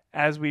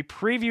 as we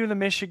preview the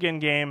Michigan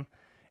game,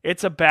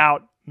 it's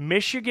about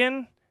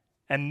Michigan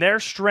and their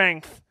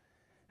strength,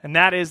 and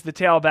that is the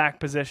tailback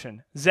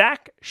position.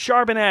 Zach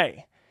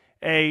Charbonnet,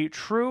 a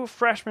true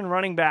freshman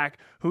running back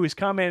who has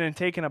come in and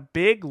taken a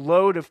big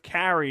load of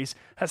carries.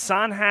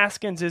 Hassan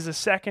Haskins is a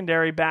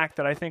secondary back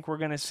that I think we're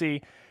going to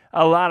see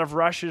a lot of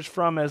rushes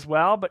from as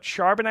well. But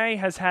Charbonnet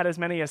has had as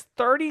many as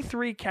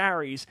 33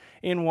 carries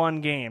in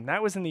one game.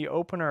 That was in the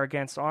opener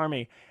against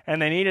Army,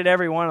 and they needed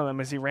every one of them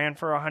as he ran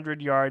for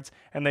 100 yards,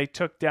 and they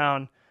took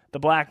down the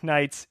Black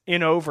Knights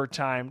in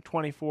overtime,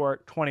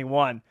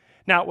 24-21.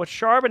 Now, what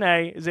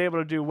Charbonnet is able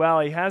to do well,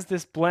 he has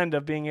this blend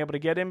of being able to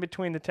get in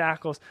between the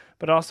tackles,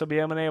 but also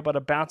being able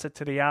to bounce it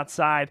to the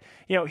outside.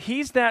 You know,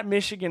 he's that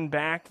Michigan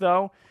back,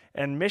 though,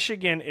 and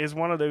Michigan is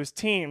one of those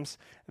teams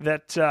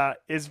that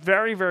is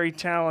very, very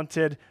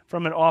talented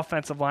from an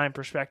offensive line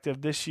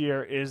perspective. This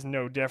year is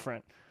no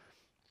different.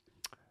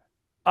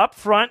 Up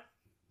front,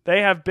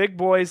 they have big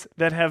boys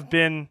that have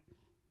been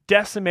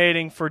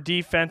decimating for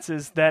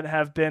defenses that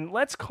have been,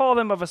 let's call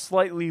them of a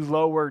slightly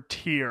lower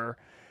tier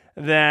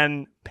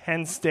than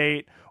Penn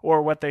State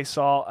or what they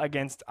saw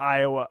against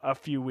Iowa a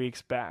few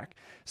weeks back.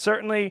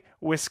 Certainly,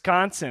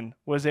 Wisconsin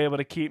was able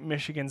to keep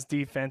Michigan's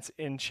offense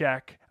in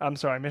check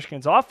as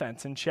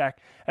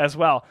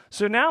well.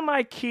 So now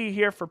my key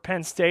here for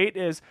Penn State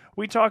is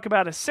we talk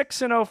about a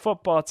 6-0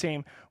 football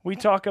team. We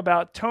talk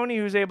about Tony,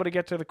 who's able to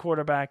get to the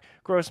quarterback,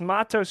 Gross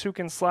Matos, who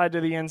can slide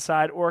to the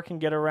inside or can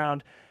get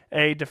around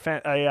a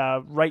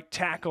right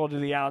tackle to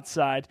the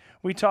outside.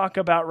 We talk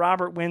about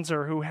Robert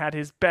Windsor, who had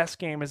his best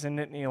game as a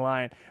Nittany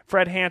Lion.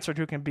 Fred Hansard,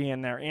 who can be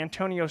in there.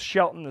 Antonio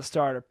Shelton, the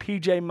starter.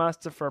 P.J.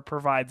 Mustafa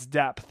provides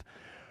depth.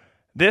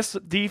 This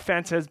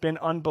defense has been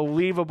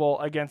unbelievable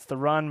against the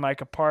run.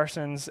 Micah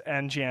Parsons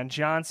and Jan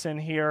Johnson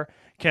here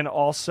can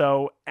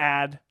also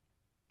add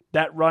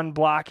that run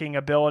blocking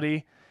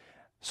ability.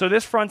 So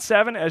this front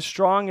seven, as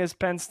strong as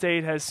Penn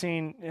State has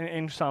seen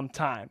in some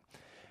time.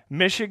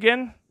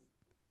 Michigan,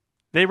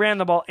 they ran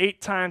the ball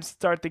 8 times to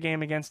start the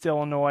game against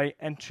Illinois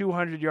and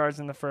 200 yards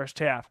in the first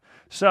half.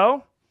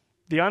 So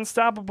the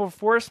unstoppable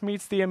force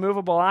meets the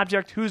immovable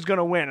object. Who's going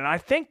to win? And I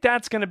think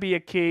that's going to be a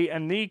key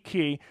and the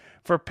key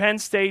for Penn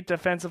State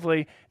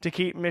defensively to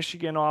keep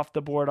Michigan off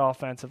the board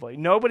offensively.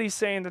 Nobody's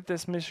saying that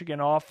this Michigan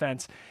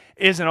offense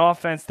is an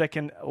offense that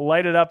can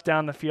light it up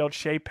down the field.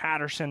 Shea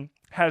Patterson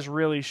has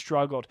really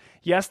struggled.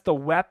 Yes, the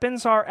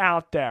weapons are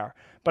out there,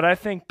 but I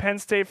think Penn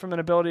State, from an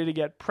ability to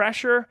get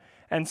pressure,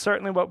 and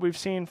certainly what we've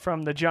seen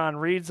from the John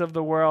Reeds of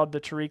the world, the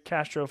Tariq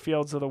Castro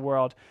Fields of the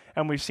world,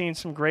 and we've seen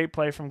some great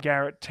play from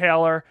Garrett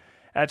Taylor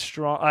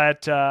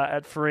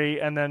at free,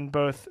 and then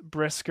both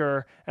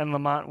Brisker and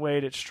Lamont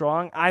Wade at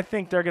strong. I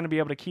think they're going to be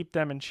able to keep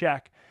them in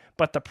check.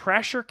 But the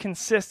pressure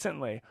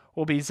consistently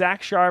will be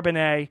Zach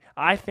Charbonnet,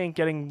 I think,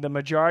 getting the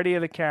majority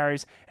of the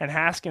carries, and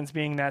Haskins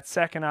being that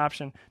second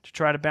option to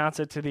try to bounce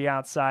it to the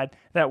outside,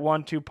 that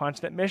 1-2 punch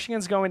that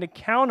Michigan's going to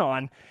count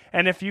on.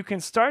 And if you can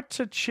start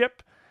to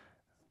chip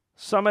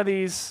some of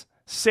these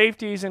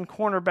safeties and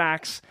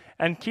cornerbacks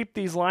and keep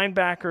these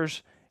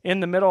linebackers in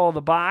the middle of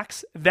the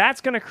box,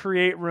 that's going to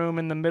create room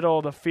in the middle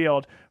of the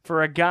field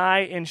for a guy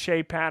in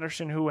Shea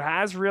Patterson who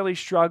has really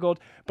struggled,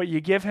 but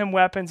you give him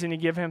weapons and you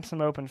give him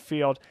some open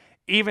field.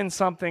 Even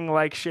something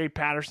like Shea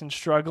Patterson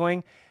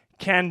struggling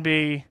can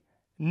be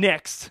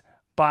nixed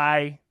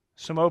by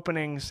some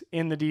openings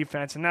in the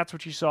defense, and that's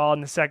what you saw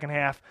in the second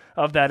half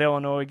of that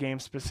Illinois game,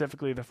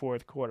 specifically the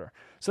fourth quarter.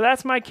 So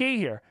that's my key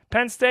here.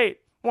 Penn State,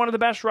 one of the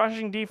best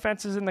rushing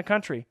defenses in the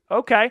country.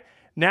 Okay,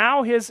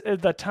 now is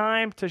the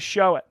time to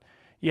show it.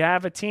 You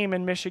have a team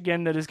in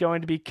Michigan that is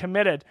going to be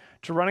committed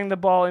to running the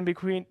ball in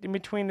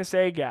between this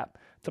A-gap,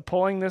 to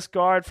pulling this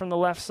guard from the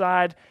left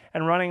side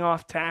and running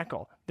off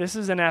tackle. This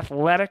is an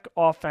athletic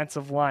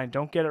offensive line.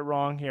 Don't get it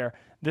wrong here.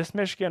 This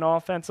Michigan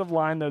offensive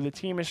line, though the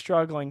team is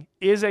struggling,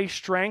 is a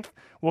strength,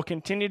 will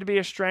continue to be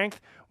a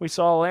strength. We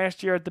saw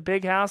last year at the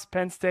Big House,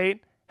 Penn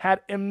State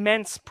had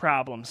immense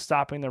problems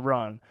stopping the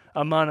run,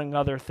 among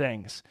other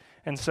things.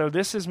 And so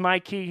this is my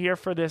key here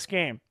for this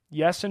game.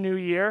 Yes, a new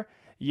year.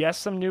 Yes,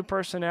 some new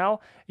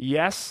personnel.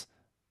 Yes,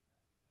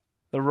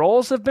 the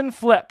roles have been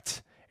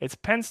flipped. It's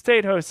Penn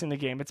State hosting the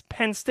game. It's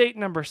Penn State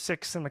number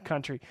 6 in the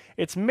country.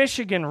 It's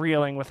Michigan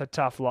reeling with a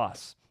tough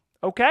loss.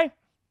 Okay?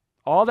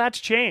 All that's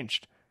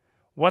changed.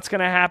 What's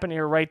going to happen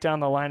here right down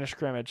the line of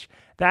scrimmage?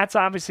 That's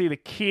obviously the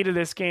key to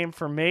this game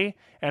for me,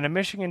 and a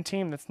Michigan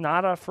team that's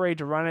not afraid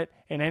to run it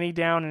in any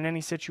down, in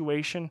any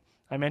situation.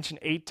 I mentioned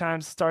 8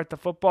 times to start the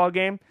football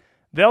game.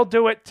 They'll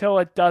do it till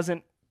it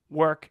doesn't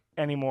work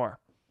anymore.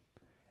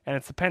 And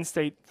it's the Penn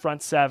State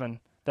front 7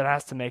 that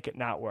has to make it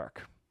not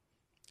work.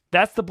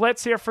 That's the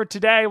Blitz here for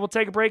today. We'll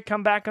take a break,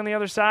 come back on the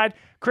other side.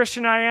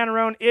 Christian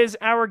Iannarone is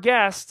our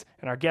guest,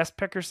 and our guest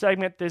picker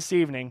segment this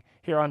evening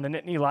here on the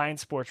Nittany Lion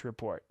Sports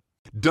Report.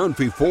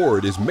 Dunphy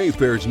Ford is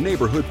Mayfair's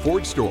neighborhood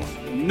Ford store.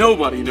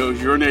 Nobody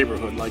knows your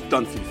neighborhood like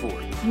Dunphy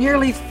Ford.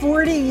 Nearly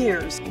 40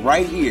 years.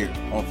 Right here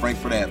on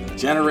Frankfurt Avenue.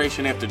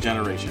 Generation after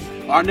generation,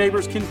 our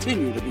neighbors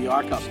continue to be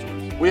our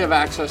customers. We have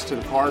access to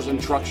the cars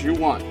and trucks you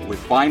want with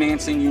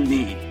financing you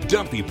need.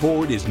 Dunphy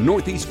Ford is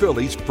Northeast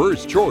Philly's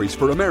first choice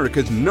for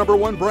America's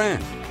 #1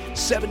 brand.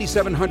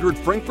 7700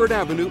 Frankfurt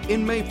Avenue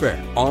in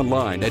Mayfair.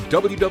 Online at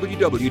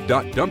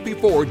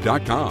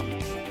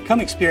www.dunphyford.com.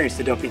 Come experience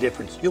the Dunphy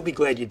difference. You'll be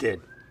glad you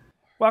did.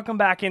 Welcome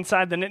back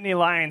inside the Nittany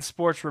Lion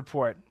Sports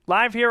Report.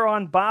 Live here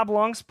on Bob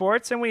Long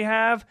Sports, and we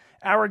have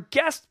our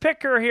guest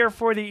picker here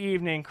for the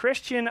evening,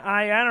 Christian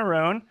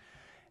Iannarone,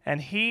 and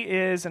he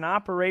is an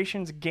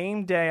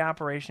Gameday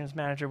Operations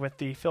Manager with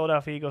the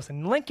Philadelphia Eagles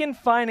in Lincoln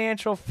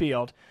Financial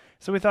Field.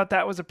 So we thought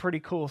that was a pretty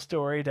cool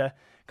story to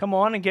come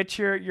on and get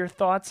your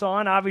thoughts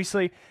on.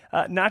 Obviously,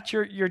 not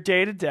your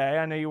day-to-day.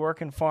 I know you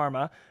work in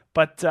pharma,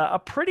 but a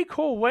pretty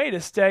cool way to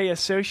stay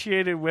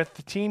associated with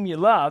the team you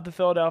love, the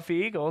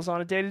Philadelphia Eagles, on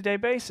a day-to-day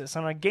basis,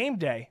 on a game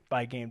day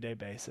by game day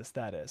basis,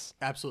 that is.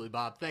 Absolutely,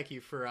 Bob. Thank you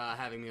for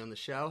having me on the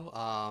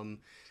show.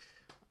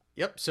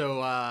 It's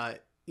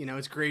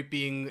great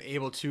being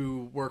able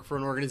to work for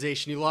an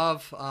organization you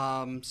love,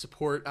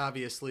 support,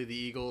 obviously, the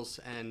Eagles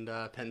and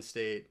Penn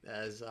State,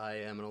 as I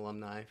am an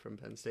alumni from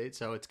Penn State.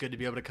 So it's good to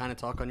be able to kind of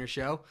talk on your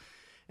show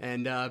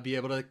and be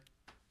able to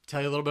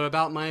tell you a little bit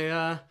about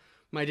my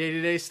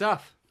day-to-day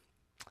stuff.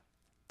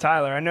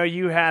 Tyler, I know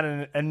you had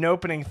an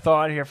opening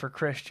thought here for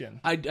Christian.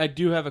 I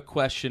do have a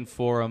question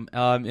for him,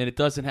 and it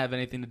doesn't have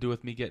anything to do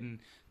with me getting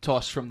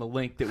tossed from the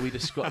link that we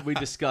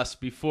discussed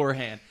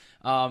beforehand.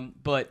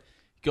 But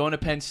going to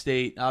Penn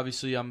State,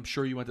 obviously I'm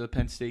sure you went to the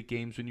Penn State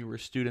games when you were a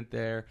student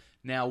there,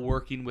 now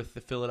working with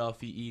the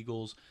Philadelphia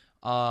Eagles.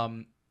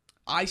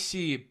 I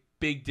see a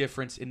big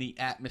difference in the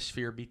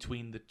atmosphere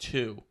between the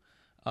two,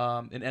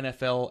 an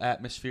NFL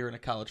atmosphere and a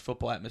college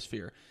football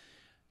atmosphere.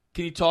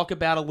 Can you talk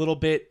about a little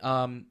bit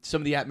some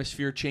of the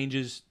atmosphere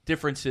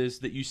differences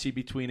that you see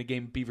between a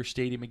game at Beaver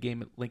Stadium and a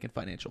game at Lincoln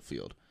Financial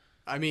Field?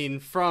 I mean,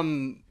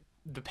 from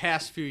the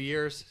past few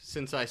years,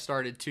 since I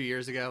started 2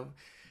 years ago,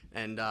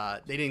 and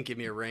they didn't give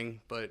me a ring,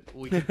 but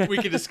we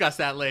could discuss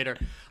that later.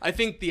 I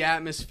think the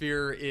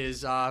atmosphere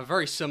is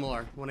very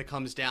similar when it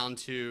comes down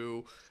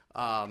to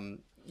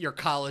your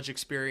college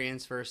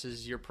experience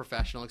versus your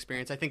professional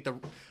experience. I think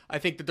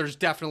that there's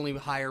definitely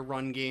higher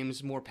run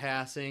games, more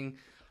passing.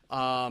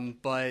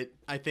 But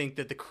I think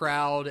that the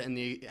crowd and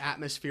the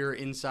atmosphere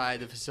inside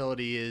the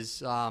facility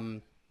is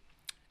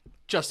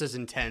just as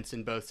intense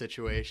in both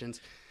situations.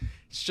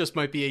 It just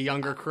might be a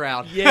younger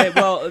crowd. Yeah,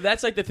 well,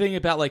 that's like the thing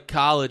about like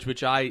college,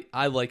 which I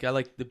like. I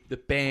like the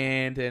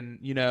band and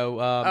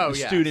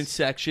student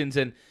sections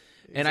and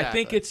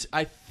Exactly.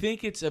 I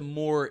think it's a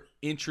more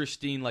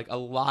interesting, like a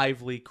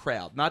lively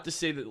crowd. Not to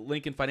say that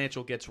Lincoln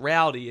Financial gets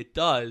rowdy, it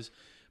does,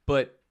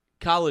 but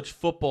college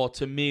football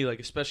to me, like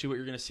especially what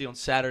you're going to see on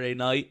Saturday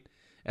night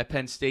at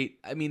Penn State,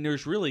 I mean,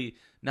 there's really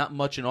not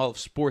much in all of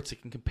sports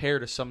that can compare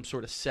to some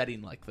sort of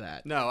setting like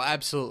that. No,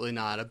 absolutely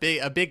not. A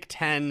Big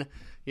Ten,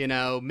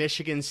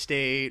 Michigan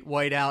State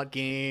whiteout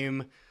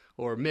game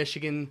or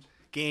Michigan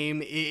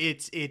game,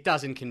 it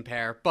doesn't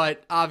compare.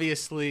 But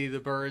obviously the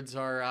Birds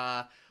are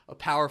a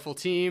powerful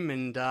team,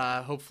 and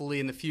hopefully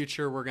in the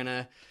future we're going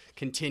to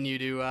continue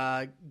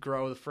to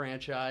grow the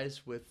franchise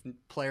with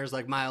players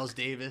like Miles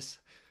Davis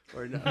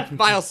or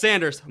Miles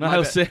Sanders.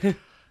 Miles Sanders.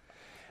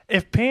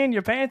 If peeing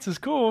your pants is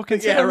cool,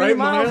 consider me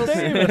Miles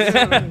Davis.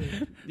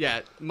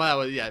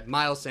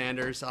 Miles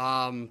Sanders.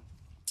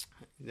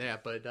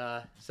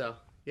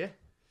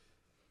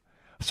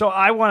 So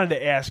I wanted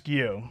to ask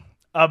you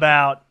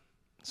about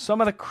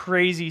some of the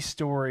crazy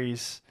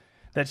stories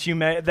that you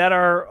made that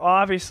are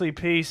obviously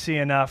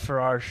PC enough for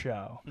our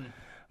show,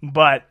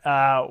 but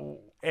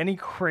any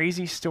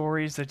crazy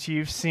stories that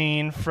you've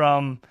seen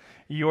from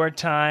your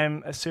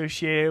time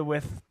associated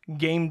with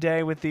game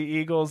day with the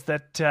Eagles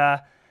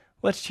that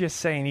let's just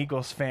say an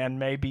Eagles fan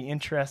may be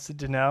interested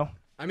to know?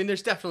 I mean,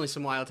 there's definitely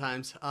some wild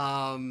times.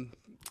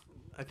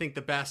 I think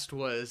the best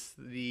was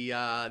the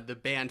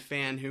band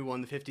fan who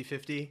won the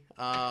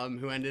 50-50,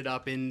 who ended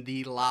up in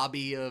the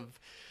lobby of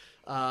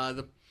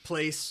the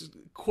place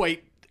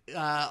quite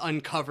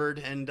uncovered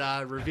and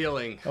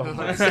revealing,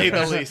 to say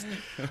the least.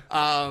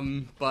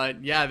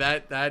 But yeah,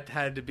 that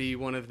had to be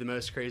one of the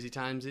most crazy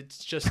times.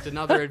 It's just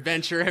another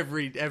adventure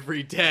every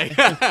day.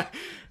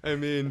 I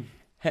mean,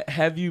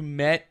 have you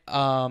met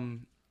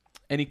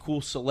any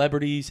cool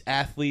celebrities,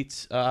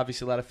 athletes?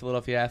 Obviously, a lot of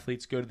Philadelphia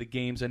athletes go to the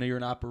games. I know you're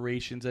in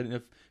operations. I don't know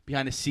if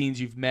behind the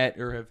scenes you've met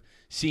or have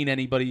seen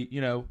anybody,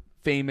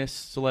 famous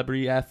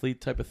celebrity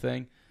athlete type of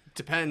thing.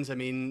 Depends. I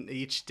mean,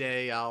 each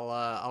day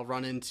I'll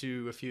run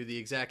into a few of the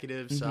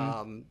executives.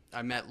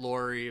 I met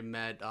Lori. I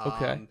met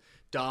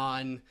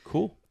Don.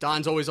 Cool.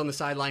 Don's always on the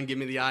sideline giving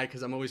me the eye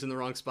because I'm always in the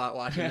wrong spot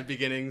watching the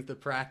beginning, the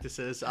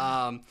practices.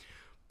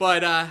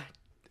 But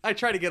I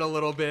try to get a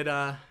little bit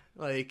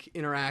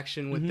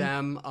interaction with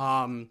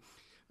them.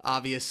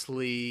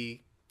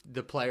 Obviously,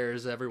 the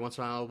players every once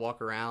in a while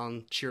walk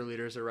around.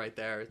 Cheerleaders are right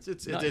there.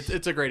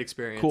 It's a great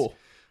experience. Cool.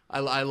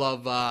 I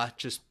love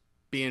just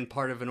being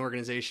part of an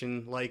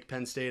organization like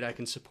Penn State I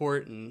can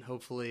support and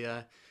hopefully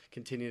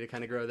continue to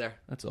kind of grow there.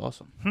 That's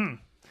awesome.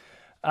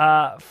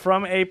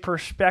 From a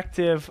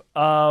perspective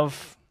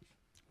of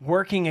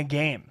working a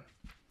game,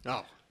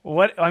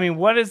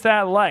 what is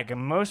that like?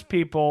 And most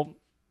people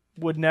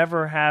would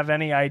never have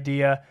any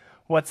idea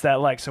what's that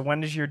like. So when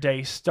does your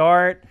day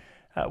start?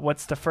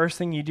 What's the first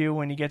thing you do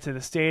when you get to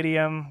the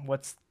stadium?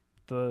 What's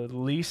the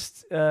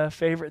least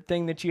favorite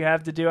thing that you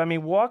have to do? I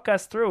mean, walk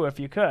us through, if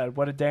you could,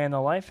 what a day in the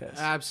life is.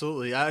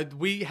 Absolutely.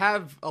 We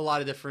have a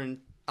lot of different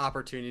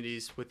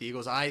opportunities with the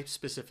Eagles. I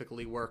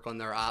specifically work on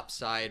their ops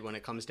side when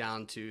it comes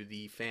down to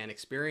the fan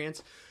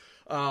experience.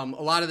 A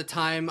lot of the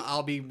time,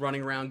 I'll be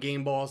running around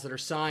game balls that are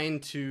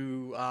signed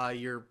to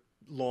your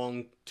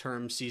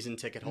long-term season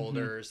ticket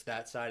holders,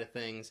 that side of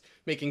things,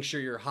 making sure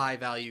your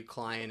high-value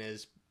client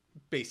is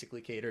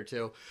basically catered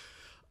to.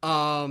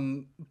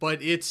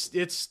 But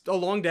it's a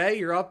long day.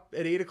 You're up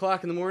at 8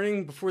 o'clock in the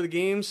morning before the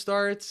game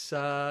starts,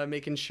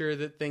 making sure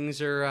that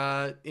things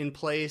are in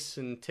place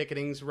and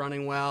ticketing's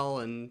running well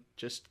and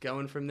just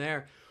going from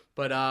there.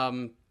 But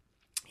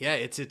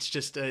it's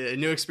just a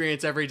new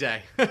experience every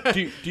day.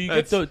 do you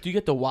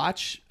get to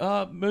watch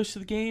most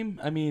of the game?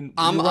 I mean,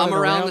 I'm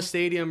around the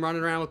stadium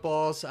running around with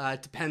balls.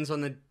 It depends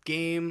on the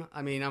game.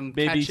 I mean, I'm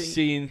maybe catching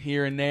seeing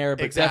here and there,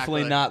 but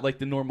definitely not like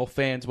the normal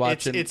fans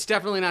watching. It's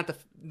definitely not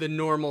the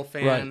normal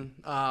fan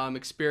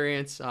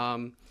experience.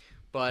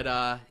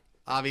 But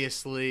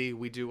obviously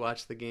we do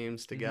watch the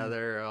games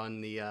together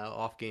on the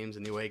off games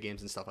and the away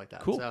games and stuff like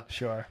that. Cool. So,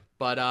 sure.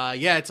 But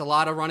it's a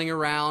lot of running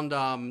around.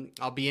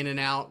 I'll be in and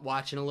out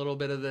watching a little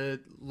bit of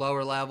the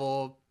lower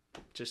level,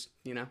 just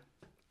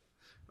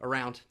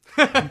around.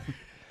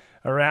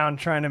 Around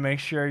trying to make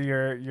sure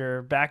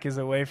your back is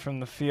away from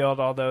the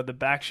field, although the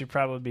back should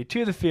probably be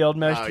to the field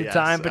most of the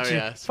time.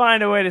 But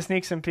find a way to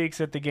sneak some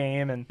peeks at the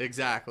game.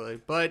 Exactly.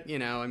 But,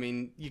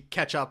 you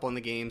catch up on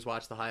the games,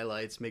 watch the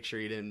highlights, make sure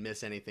you didn't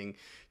miss anything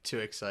too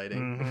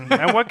exciting.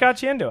 And what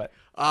got you into it?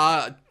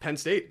 Penn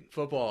State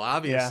football,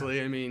 obviously.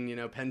 Yeah. I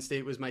mean, Penn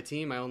State was my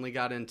team. I only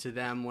got into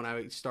them when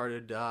I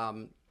started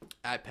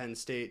at Penn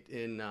State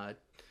in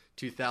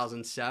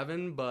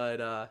 2007.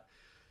 But,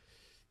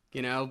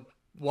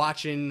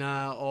 watching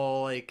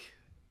all like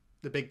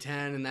the Big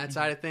Ten and that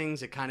side of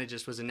things, it kind of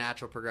just was a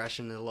natural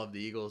progression to love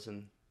the Eagles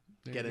and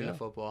get into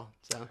football.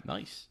 So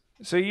nice.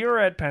 So you were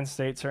at Penn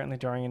State certainly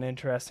during an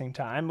interesting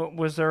time.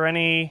 Was there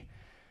any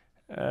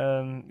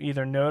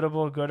either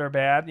notable, good or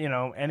bad,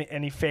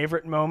 any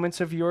favorite moments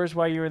of yours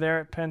while you were there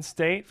at Penn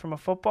State from a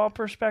football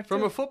perspective?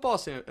 From a football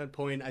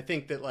standpoint, I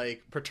think that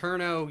like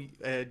Paterno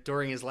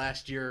during his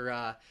last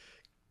year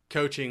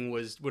coaching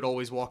would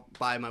always walk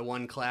by my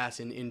one class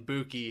in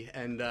Buki,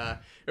 and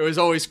it was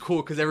always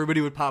cool because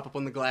everybody would pop up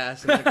on the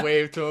glass and like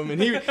wave to him,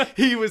 and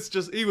he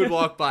would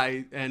walk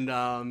by,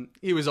 and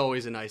he was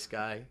always a nice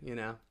guy,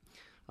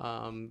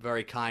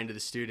 very kind to the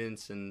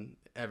students and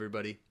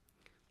everybody.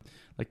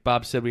 Like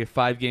Bob said, we have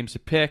 5 games to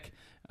pick.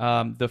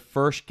 The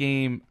first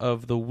game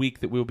of the week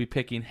that we'll be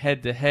picking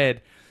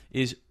head-to-head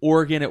is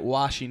Oregon at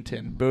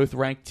Washington. Both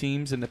ranked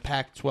teams in the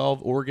Pac-12.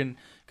 Oregon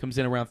comes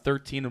in around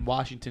 13, and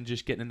Washington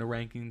just getting in the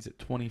rankings at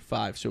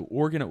 25. So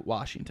Oregon at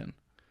Washington.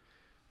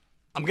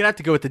 I'm going to have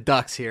to go with the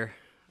Ducks here.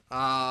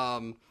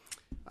 I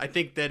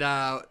think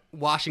that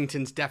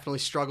Washington's definitely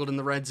struggled in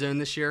the red zone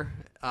this year.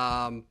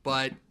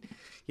 But,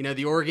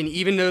 the Oregon,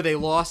 even though they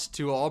lost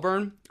to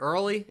Auburn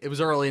early, it was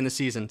early in the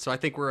season. So I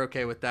think we're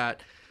okay with that.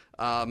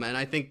 And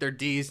I think their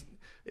D's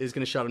is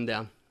going to shut them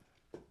down.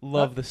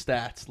 Love the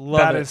stats. Love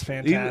that it. Is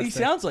fantastic. He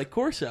sounds like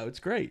Corso. It's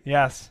great.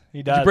 Yes,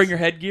 he does. Did you bring your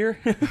headgear?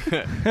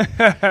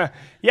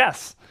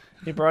 Yes.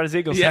 He brought his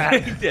Eagles Yeah,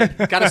 hat. he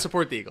did. Got to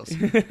support the Eagles.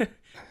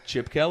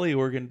 Chip Kelly,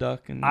 Oregon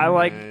Duck. And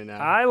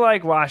I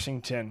like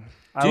Washington.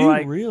 Do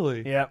you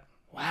really? Yep.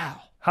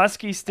 Wow.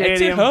 Husky Stadium.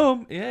 It's at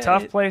home. Yeah,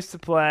 tough place to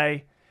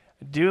play.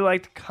 I do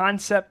like the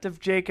concept of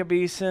Jacob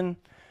Eason.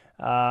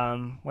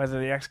 Whether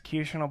the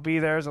execution will be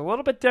there is a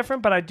little bit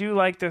different, but I do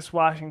like this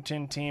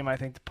Washington team, I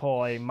think, to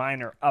pull a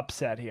minor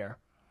upset here.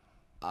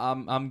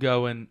 I'm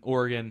going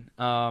Oregon.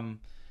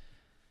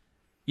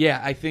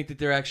 Yeah, I think that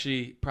they're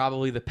actually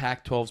probably the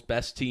Pac-12's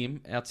best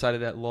team outside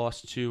of that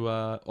loss to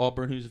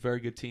Auburn, who's a very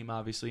good team,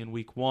 obviously, in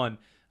Week 1.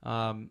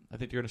 I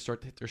think they're going to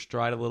start to hit their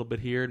stride a little bit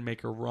here and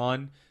make a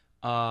run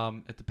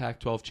at the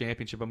Pac-12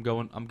 championship. I'm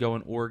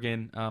going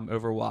Oregon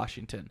over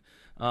Washington.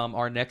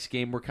 Our next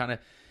game,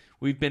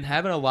 we've been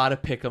having a lot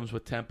of pick'ems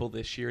with Temple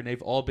this year, and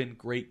they've all been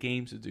great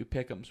games to do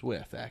pick'ems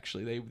with,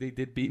 actually. They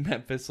did beat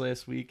Memphis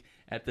last week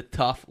at the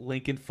tough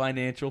Lincoln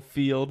Financial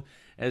Field,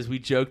 as we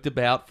joked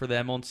about for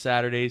them on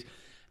Saturdays.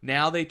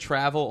 Now they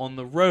travel on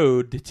the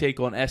road to take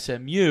on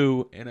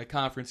SMU in a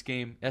conference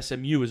game.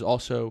 SMU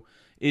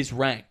is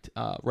ranked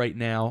right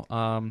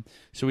now.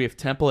 So we have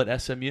Temple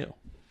at SMU.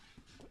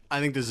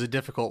 I think this is a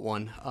difficult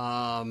one.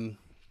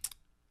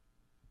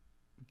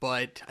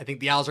 But I think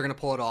the Owls are going to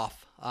pull it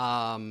off.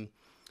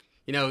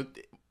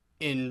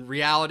 In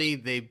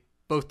reality,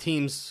 both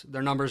teams,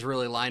 their numbers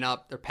really line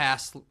up. Their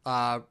pass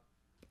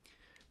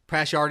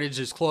yardage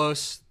is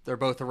close. They're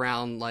both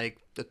around like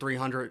the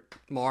 300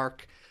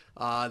 mark.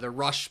 The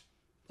rush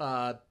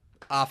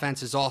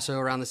offense is also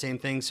around the same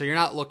thing. So you're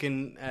not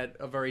looking at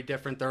a very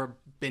different. There have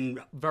been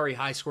very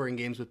high-scoring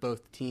games with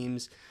both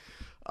teams.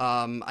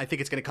 I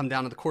think it's going to come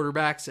down to the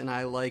quarterbacks, and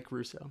I like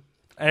Russo.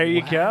 There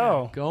you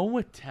go. Going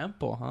with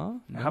Temple, huh?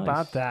 Nice. How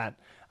about that?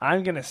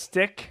 I'm going to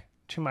stick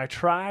to my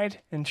tried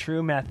and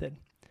true method.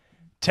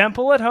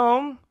 Temple at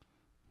home,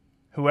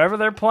 whoever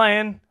they're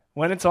playing,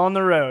 when it's on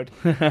the road.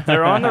 If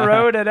they're on the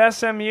road at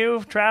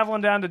SMU,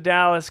 traveling down to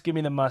Dallas, give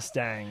me the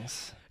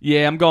Mustangs.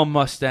 Yeah, I'm going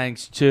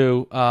Mustangs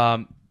too.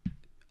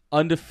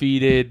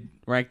 Undefeated,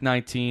 ranked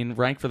 19,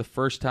 ranked for the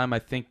first time, I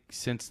think,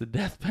 since the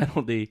death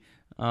penalty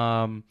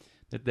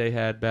that they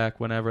had back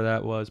whenever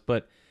that was.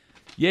 But,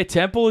 yeah,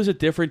 Temple is a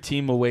different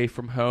team away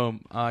from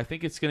home. I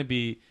think it's going to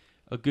be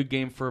a good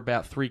game for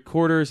about 3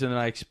 quarters, and then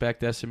I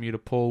expect SMU to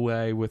pull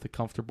away with a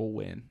comfortable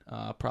win,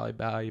 probably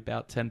by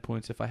about 10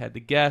 points if I had to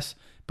guess,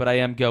 but I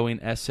am going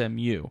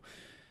SMU.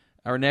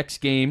 Our next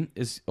game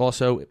is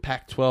also a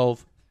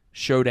Pac-12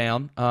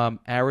 showdown.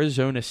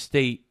 Arizona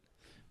State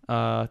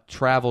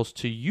travels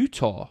to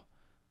Utah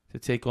to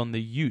take on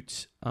the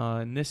Utes,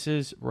 and this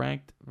is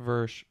ranked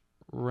versus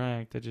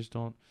ranked.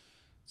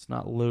 It's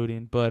not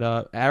loading,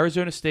 but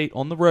Arizona State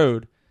on the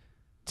road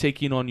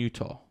taking on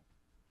Utah.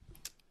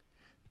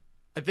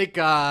 I think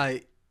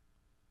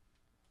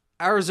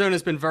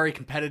Arizona's been very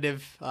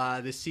competitive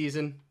this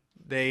season.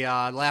 They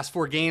last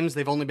 4 games,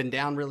 they've only been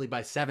down really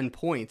by 7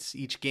 points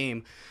each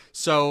game.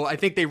 So I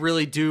think they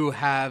really do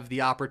have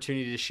the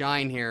opportunity to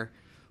shine here.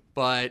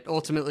 But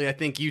ultimately, I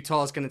think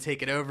Utah is going to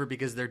take it over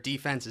because their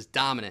defense is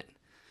dominant.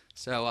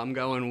 So I'm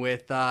going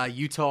with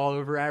Utah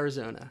over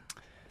Arizona.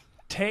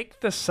 Take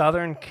the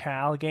Southern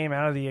Cal game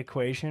out of the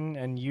equation,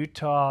 and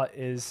Utah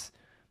is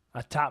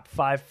a top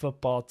 5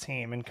 football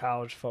team in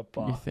college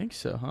football. You think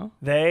so, huh?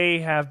 They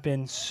have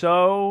been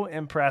so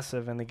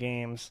impressive in the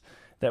games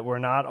that were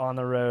not on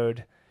the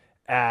road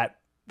at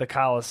the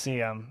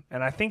Coliseum.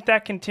 And I think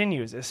that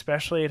continues,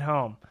 especially at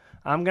home.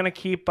 I'm going to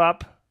keep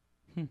up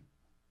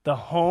the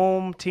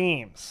home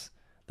teams.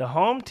 The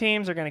home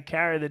teams are going to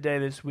carry the day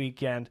this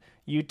weekend.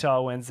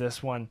 Utah wins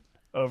this one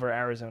over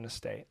Arizona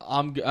State.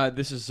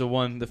 This is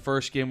the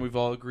first game we've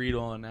all agreed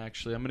on,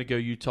 actually. I'm going to go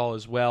Utah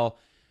as well.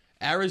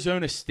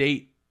 Arizona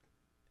State,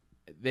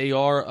 they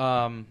are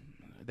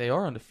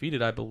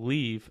undefeated, I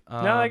believe.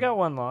 No, they got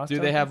 1 loss. Do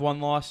they have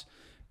 1 loss?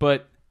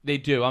 But they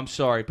do. I'm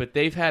sorry, but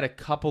they've had a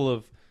couple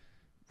of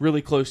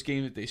really close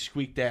games that they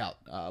squeaked out.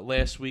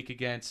 Last week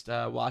against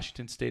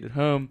Washington State at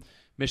home,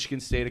 Michigan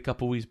State a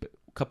couple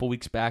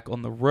weeks back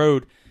on the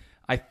road.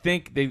 I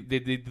think they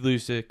did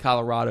lose to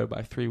Colorado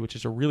by 3, which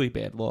is a really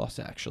bad loss,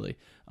 actually.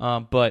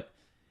 But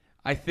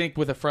I think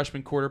with a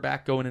freshman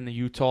quarterback going into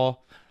Utah,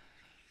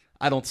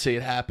 I don't see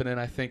it happening.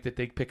 I think that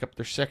they pick up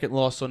their 2nd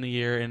loss on the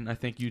year, and I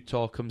think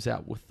Utah comes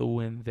out with the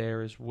win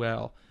there as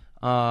well.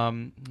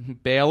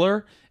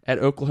 Baylor at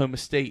Oklahoma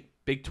State,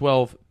 Big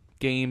 12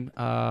 game.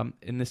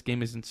 And this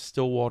game is in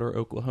Stillwater,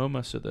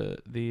 Oklahoma, so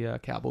the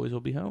Cowboys will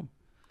be home.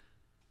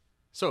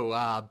 So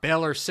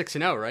Baylor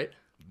 6-0, right?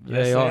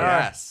 They are.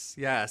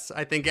 Yes.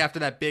 I think after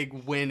that big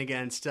win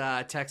against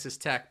Texas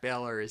Tech,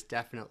 Baylor is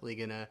definitely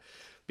going to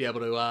be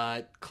able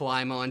to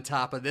climb on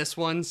top of this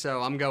one.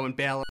 So I'm going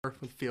Baylor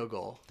with field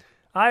goal.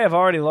 I have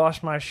already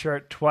lost my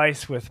shirt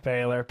twice with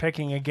Baylor,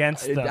 picking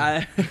against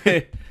them.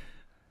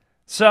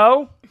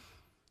 So,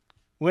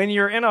 when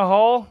you're in a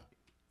hole,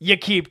 you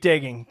keep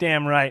digging.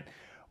 Damn right.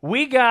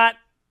 We got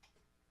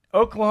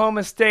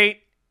Oklahoma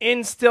State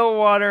in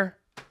Stillwater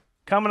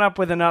coming up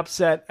with an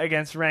upset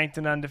against ranked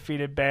and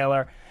undefeated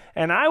Baylor.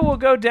 And I will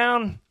go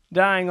down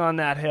dying on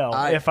that hill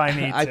if I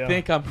need to. I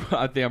think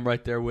I'm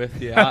right there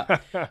with you.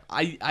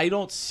 I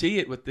don't see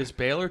it with this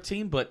Baylor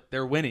team, but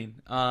they're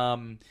winning.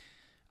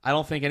 I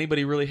don't think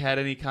anybody really had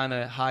any kind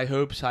of high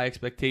hopes, high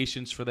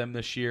expectations for them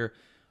this year.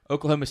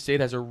 Oklahoma State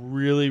has a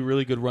really,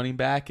 really good running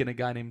back and a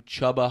guy named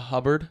Chuba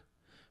Hubbard,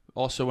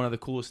 also one of the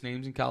coolest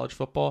names in college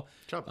football.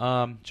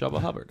 Chuba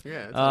Hubbard.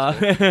 Yeah.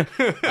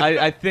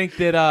 I think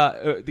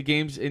that the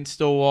games in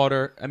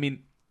Stillwater, I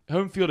mean,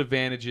 home field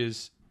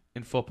advantages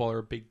in football are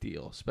a big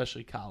deal,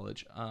 especially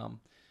college.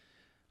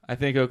 I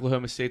think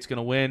Oklahoma State's going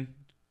to win,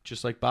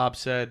 just like Bob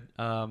said.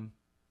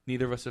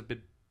 Neither of us have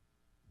been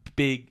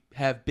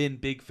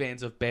big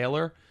fans of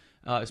Baylor,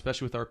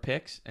 especially with our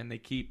picks, and they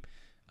keep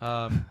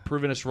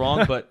proving us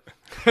wrong. But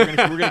we're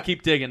gonna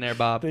keep digging there,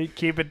 Bob. They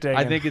keep it digging.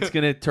 I think it's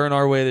going to turn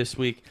our way this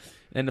week.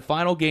 And the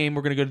final game,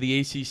 we're going to go to the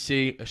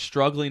ACC. A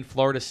struggling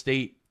Florida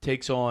State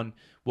takes on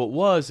what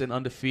was an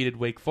undefeated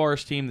Wake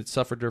Forest team that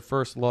suffered their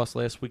first loss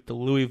last week to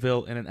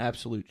Louisville in an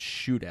absolute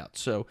shootout.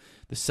 So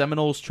the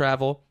Seminoles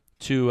travel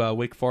to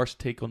Wake Forest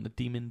to take on the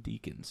Demon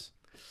Deacons.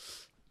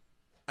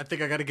 I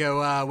think I got to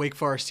go Wake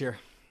Forest here.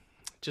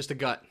 Just a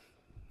gut.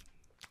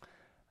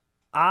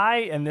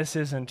 And this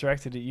isn't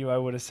directed at you, I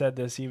would have said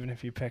this even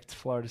if you picked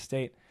Florida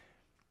State.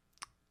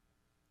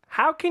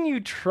 How can you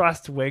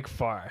trust Wake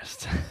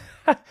Forest?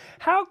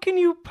 How can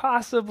you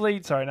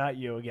possibly, sorry, not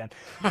you again,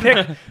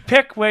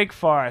 pick Wake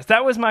Forest?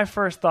 That was my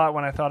first thought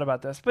when I thought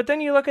about this. But then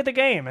you look at the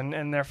game,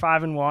 and they're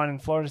 5-1,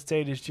 and Florida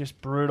State is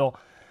just brutal.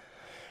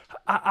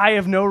 I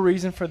have no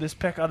reason for this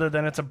pick other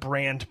than it's a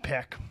brand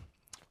pick.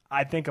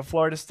 I think of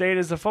Florida State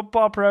as a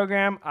football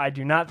program. I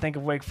do not think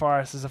of Wake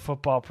Forest as a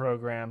football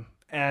program.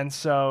 And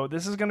so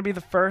this is going to be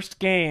the first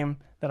game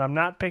that I'm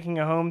not picking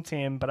a home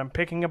team, but I'm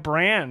picking a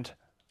brand,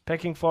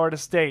 picking Florida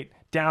State,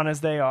 down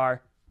as they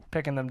are,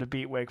 picking them to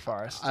beat Wake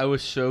Forest. I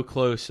was so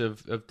close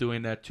of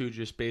doing that too,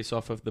 just based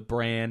off of the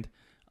brand.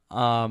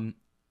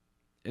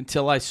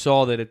 Until I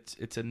saw that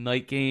it's a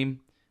night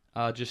game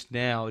just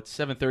now. It's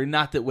 7:30.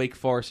 Not that Wake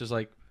Forest is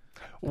like...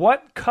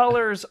 What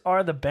colors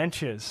are the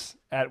benches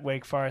at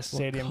Wake Forest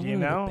Stadium? Do you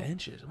know? The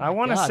benches? I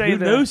want to say who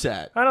knows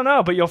that? I don't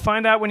know, but you'll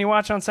find out when you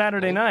watch on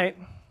Saturday night.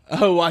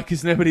 Oh, why?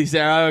 Because nobody's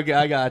there. I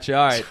got you.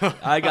 All right,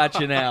 I got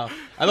you now.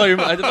 I thought you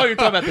were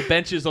talking about the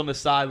benches on the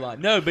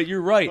sideline. No, but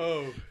you're right.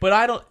 But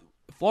I don't.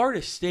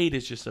 Florida State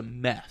is just a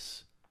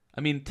mess.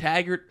 I mean,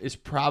 Taggart is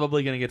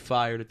probably going to get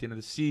fired at the end of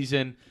the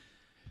season.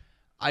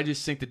 I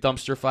just think the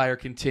dumpster fire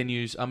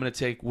continues. I'm going to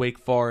take Wake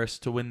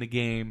Forest to win the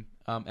game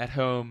at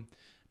home.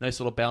 Nice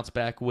little bounce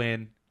back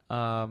win.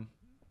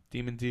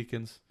 Demon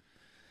Deacons.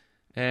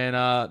 And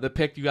the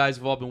pick you guys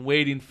have all been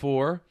waiting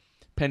for.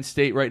 Penn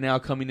State right now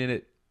coming in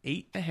at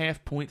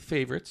 8.5-point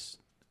favorites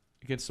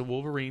against the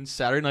Wolverines.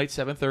 Saturday night,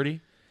 7:30.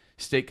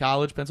 State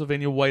College,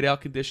 Pennsylvania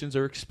whiteout conditions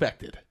are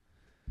expected.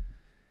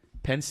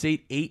 Penn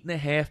State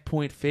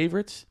 8.5-point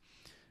favorites.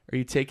 Are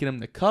you taking them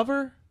to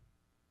cover?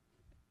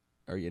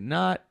 Are you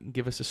not?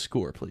 Give us a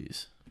score,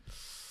 please.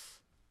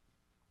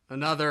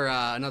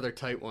 Another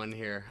tight one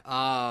here.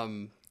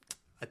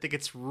 I think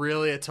it's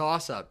really a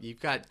toss-up.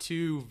 You've got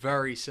two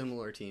very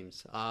similar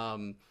teams.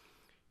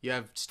 You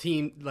have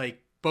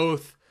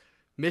both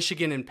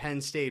Michigan and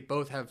Penn State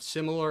both have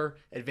similar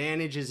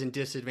advantages and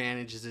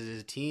disadvantages as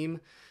a team.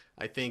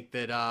 I think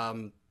that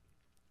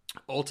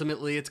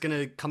ultimately it's going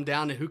to come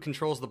down to who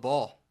controls the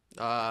ball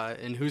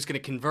and who's going to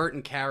convert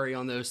and carry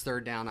on those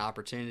third down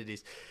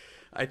opportunities.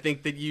 I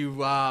think that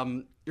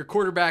your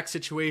quarterback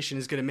situation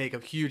is going to make a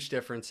huge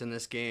difference in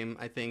this game.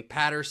 I think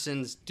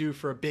Patterson's due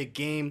for a big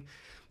game,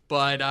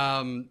 but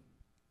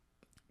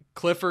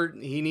Clifford,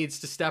 he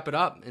needs to step it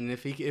up. And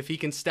if he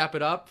can step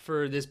it up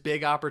for this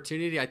big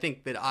opportunity, I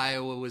think that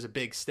Iowa was a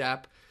big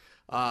step.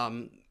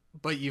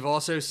 But you've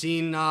also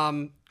seen,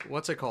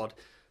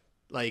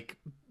 like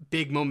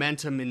big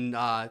momentum in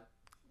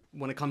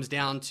when it comes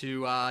down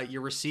to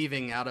your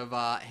receiving out of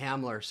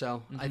Hamler.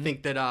 So I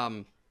think that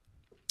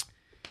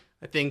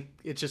I think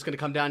it's just going to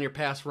come down to your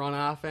pass run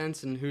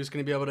offense and who's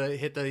going to be able to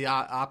hit the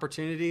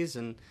opportunities.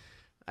 And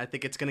I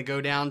think it's going to go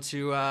down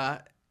to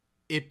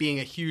it being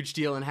a huge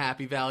deal in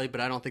Happy Valley,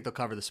 but I don't think they'll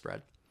cover the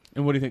spread.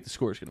 And what do you think the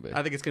score is going to be?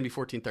 I think it's going to be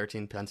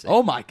 14-13 Penn State.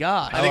 Oh, my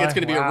gosh. I think it's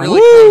going to be a really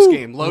close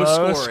game.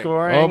 Low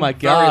scoring. Oh, my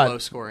God. Very low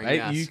scoring,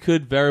 yes. You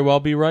could very well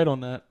be right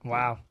on that.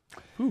 Wow.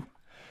 Whew.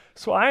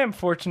 So I am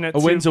fortunate. A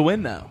win's a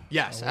win now.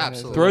 Yes,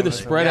 absolutely. Throw the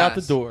spread out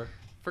the Yes. door.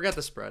 Forget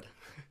the spread.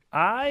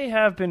 I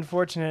have been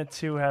fortunate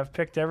to have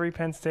picked every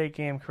Penn State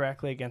game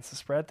correctly against the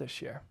spread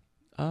this year.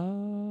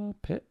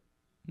 Pitt.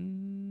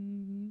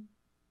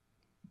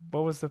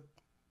 What was the?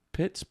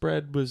 Pitt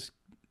spread was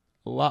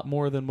a lot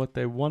more than what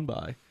they won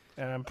by.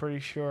 And I'm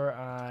pretty sure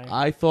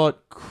I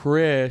thought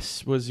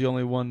Chris was the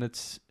only one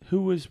that's...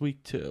 Who was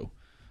week 2?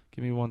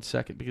 Give me 1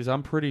 second, because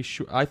I'm pretty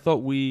sure... I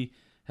thought we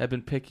had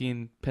been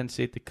picking Penn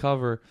State to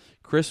cover.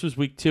 Chris was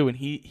week 2, and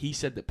he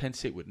said that Penn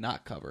State would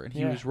not cover, and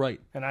he was right.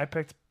 And I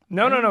picked...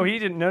 No, he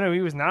didn't. No,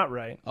 he was not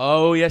right.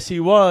 Oh, yes, he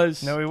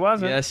was. No, he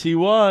wasn't. Yes, he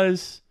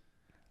was.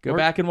 Go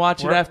back and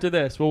watch it after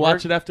this. We'll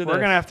watch it after this. We're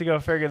going to have to go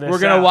figure this out. We're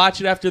going to watch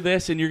it after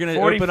this, and you're going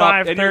to open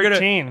up... And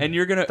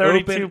you're going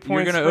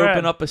to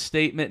open up a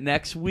statement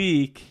next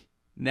week.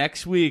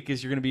 Next week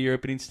is going to be your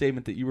opening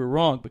statement that you were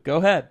wrong, but go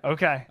ahead.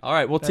 Okay. All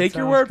right, we'll take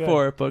your word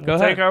for it, but go ahead.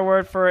 We'll take our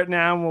word for it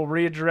now, and we'll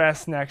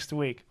readdress next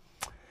week.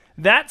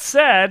 That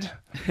said...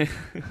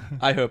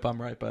 I hope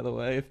I'm right, by the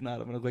way. If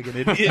not, I'm going to look like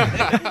an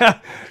idiot.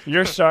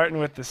 You're starting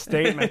with the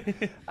statement.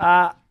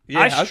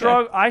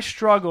 I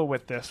struggle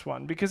with this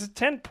one because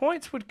 10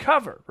 points would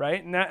cover,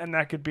 right? And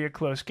that could be a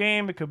close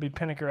game. It could be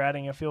Pinnaker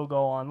adding a field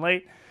goal on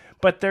late.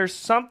 But there's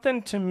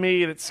something to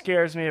me that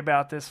scares me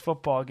about this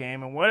football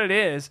game. And what it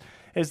is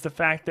the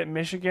fact that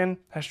Michigan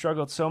has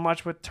struggled so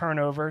much with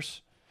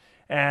turnovers.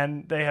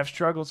 And they have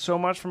struggled so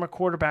much from a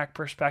quarterback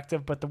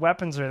perspective, but the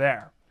weapons are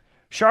there.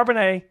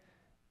 Charbonnet,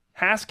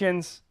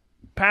 Haskins,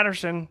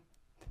 Patterson,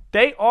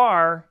 they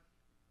are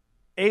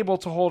able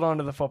to hold on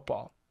to the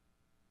football.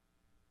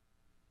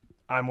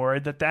 I'm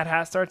worried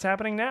that starts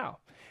happening now.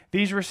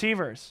 These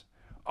receivers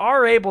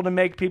are able to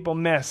make people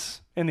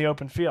miss in the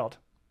open field.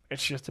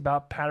 It's just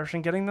about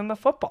Patterson getting them the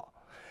football.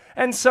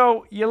 And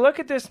so you look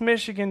at this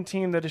Michigan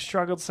team that has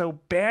struggled so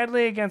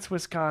badly against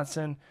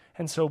Wisconsin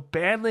and so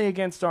badly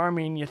against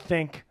Army, and you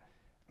think,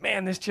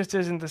 man, this just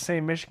isn't the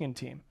same Michigan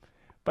team.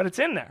 But it's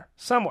in there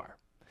somewhere.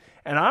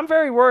 And I'm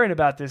very worried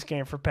about this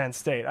game for Penn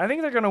State. I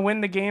think they're going to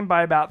win the game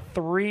by about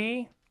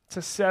 3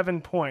 to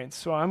 7 points.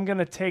 So I'm going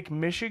to take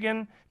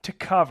Michigan to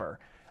cover.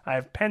 I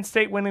have Penn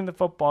State winning the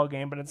football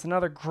game, but it's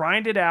another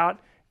grind it out,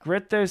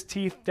 grit those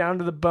teeth down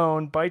to the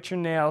bone, bite your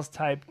nails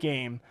type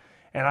game.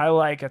 And I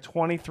like a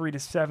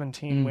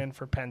 23-17 win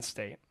for Penn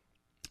State.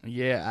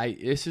 Yeah,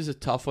 this is a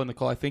tough one to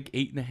call. I think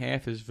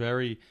 8.5 is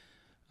very,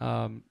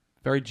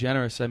 very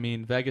generous. I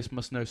mean, Vegas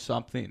must know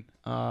something.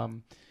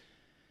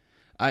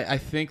 I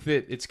think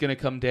that it's going to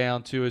come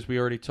down to, as we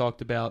already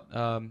talked about,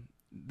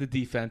 the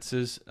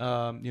defenses.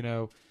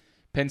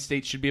 Penn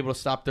State should be able to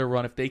stop their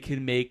run. If they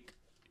can make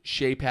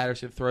Shea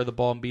Patterson throw the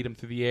ball and beat him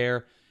through the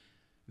air,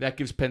 that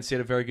gives Penn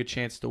State a very good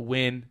chance to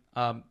win.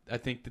 I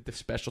think that the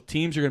special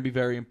teams are going to be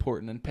very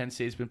important, and Penn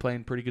State's been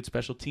playing pretty good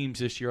special teams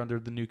this year under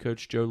the new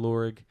coach, Joe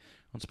Lorig,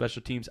 on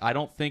special teams. I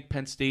don't think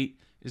Penn State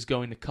is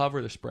going to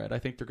cover the spread. I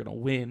think they're going to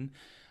win.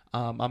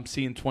 I'm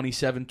seeing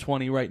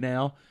 27-20 right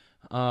now.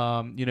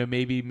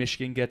 Maybe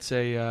Michigan gets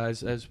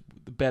as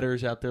the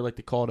bettors out there like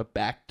to call it, a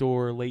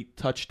backdoor late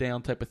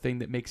touchdown type of thing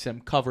that makes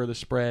them cover the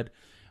spread,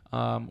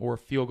 or a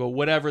field goal,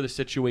 whatever the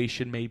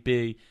situation may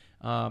be.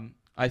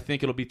 I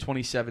think it'll be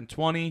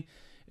 27-20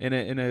 in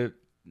a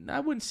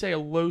I wouldn't say a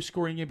low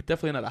scoring game, but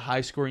definitely not a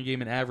high scoring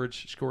game, an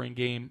average scoring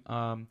game.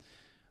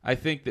 I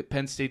think that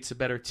Penn State's a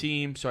better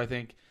team, so I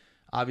think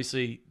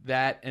obviously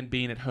that and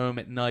being at home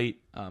at night,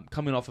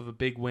 coming off of a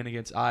big win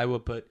against Iowa,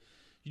 but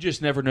you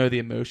just never know the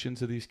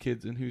emotions of these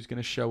kids and who's going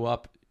to show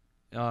up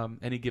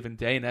any given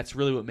day, and that's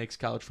really what makes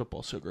college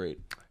football so great.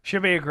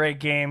 Should be a great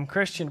game.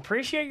 Christian,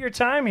 appreciate your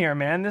time here,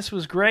 man. This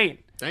was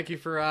great. Thank you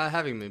for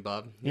having me,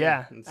 Bob.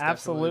 Yeah, it's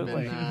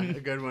absolutely. Been, a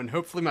good one.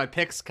 Hopefully my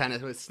picks kind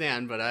of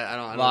withstand, but I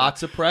don't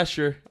Lots of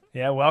pressure.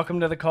 Yeah,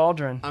 welcome to the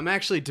cauldron. I'm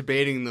actually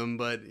debating them,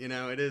 but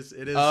it is.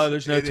 Oh,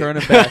 there's no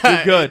turning back.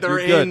 You're good. They're You're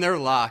in. good. They're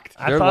locked.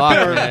 They're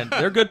locked, man.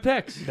 They're good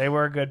picks. They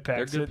were good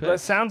picks. Good It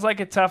picks. sounds like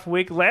a tough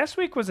week. Last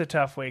week was a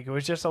tough week. It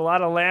was just a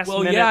lot of last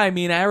minute. Well, yeah, I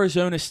mean,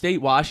 Arizona State,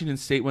 Washington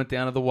State went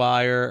down to the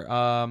wire.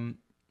 I'm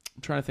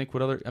trying to think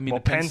what other. I mean, the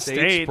Penn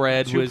State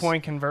spread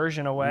 2-point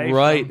conversion away.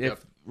 Right. From,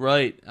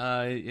 Right.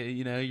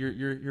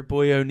 Your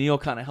boy O'Neal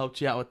kind of helped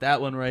you out with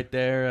that one right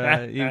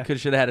there. You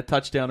should have had a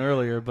touchdown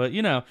earlier. But,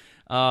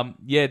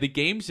 the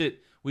games that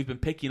we've been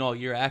picking all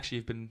year actually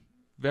have been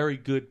very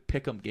good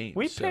pick-em games.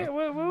 What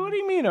do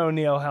you mean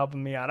O'Neal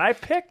helping me out? I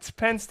picked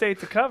Penn State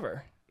to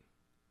cover.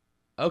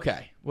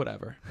 Okay,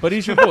 whatever. But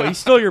he's your boy. He's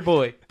still your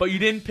boy. But you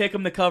didn't pick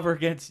him to cover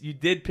against – you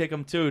did pick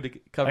him, too, to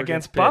cover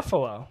against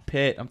Buffalo.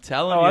 Pitt, I'm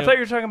telling you. Oh, I thought you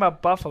were talking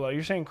about Buffalo.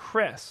 You're saying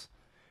Chris.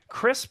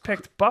 Chris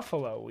picked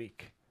Buffalo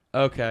week.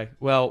 Okay,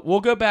 well,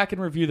 we'll go back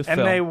and review the film.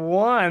 And they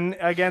won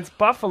against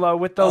Buffalo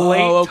with the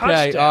late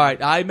touchdown. All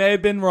right. I may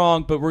have been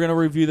wrong, but we're going to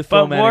review the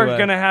film anyway. But we're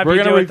going to have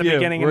you do it at the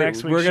beginning of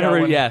next week's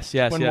show. Yes.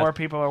 When more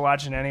people are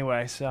watching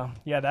anyway. So,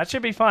 yeah, that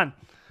should be fun.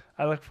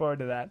 I look forward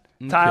to that.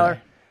 Okay.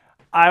 Tyler,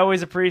 I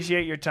always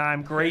appreciate your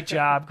time. Great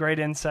job. Great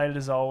insight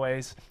as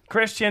always.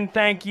 Christian,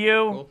 thank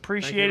you. Cool.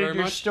 Appreciated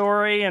your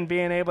story and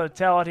being able to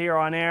tell it here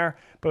on air,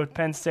 both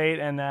Penn State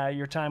and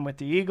your time with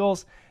the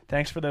Eagles.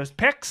 Thanks for those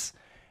picks.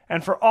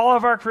 And for all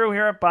of our crew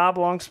here at Bob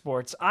Long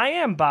Sports, I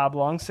am Bob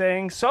Long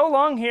saying so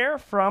long here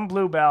from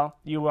Bluebell.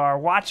 You are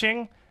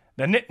watching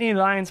the Nittany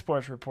Lion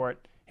Sports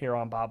Report here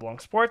on Bob Long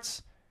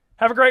Sports.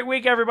 Have a great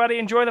week, everybody.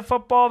 Enjoy the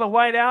football, the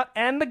whiteout,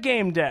 and the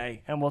game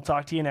day. And we'll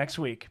talk to you next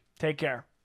week. Take care.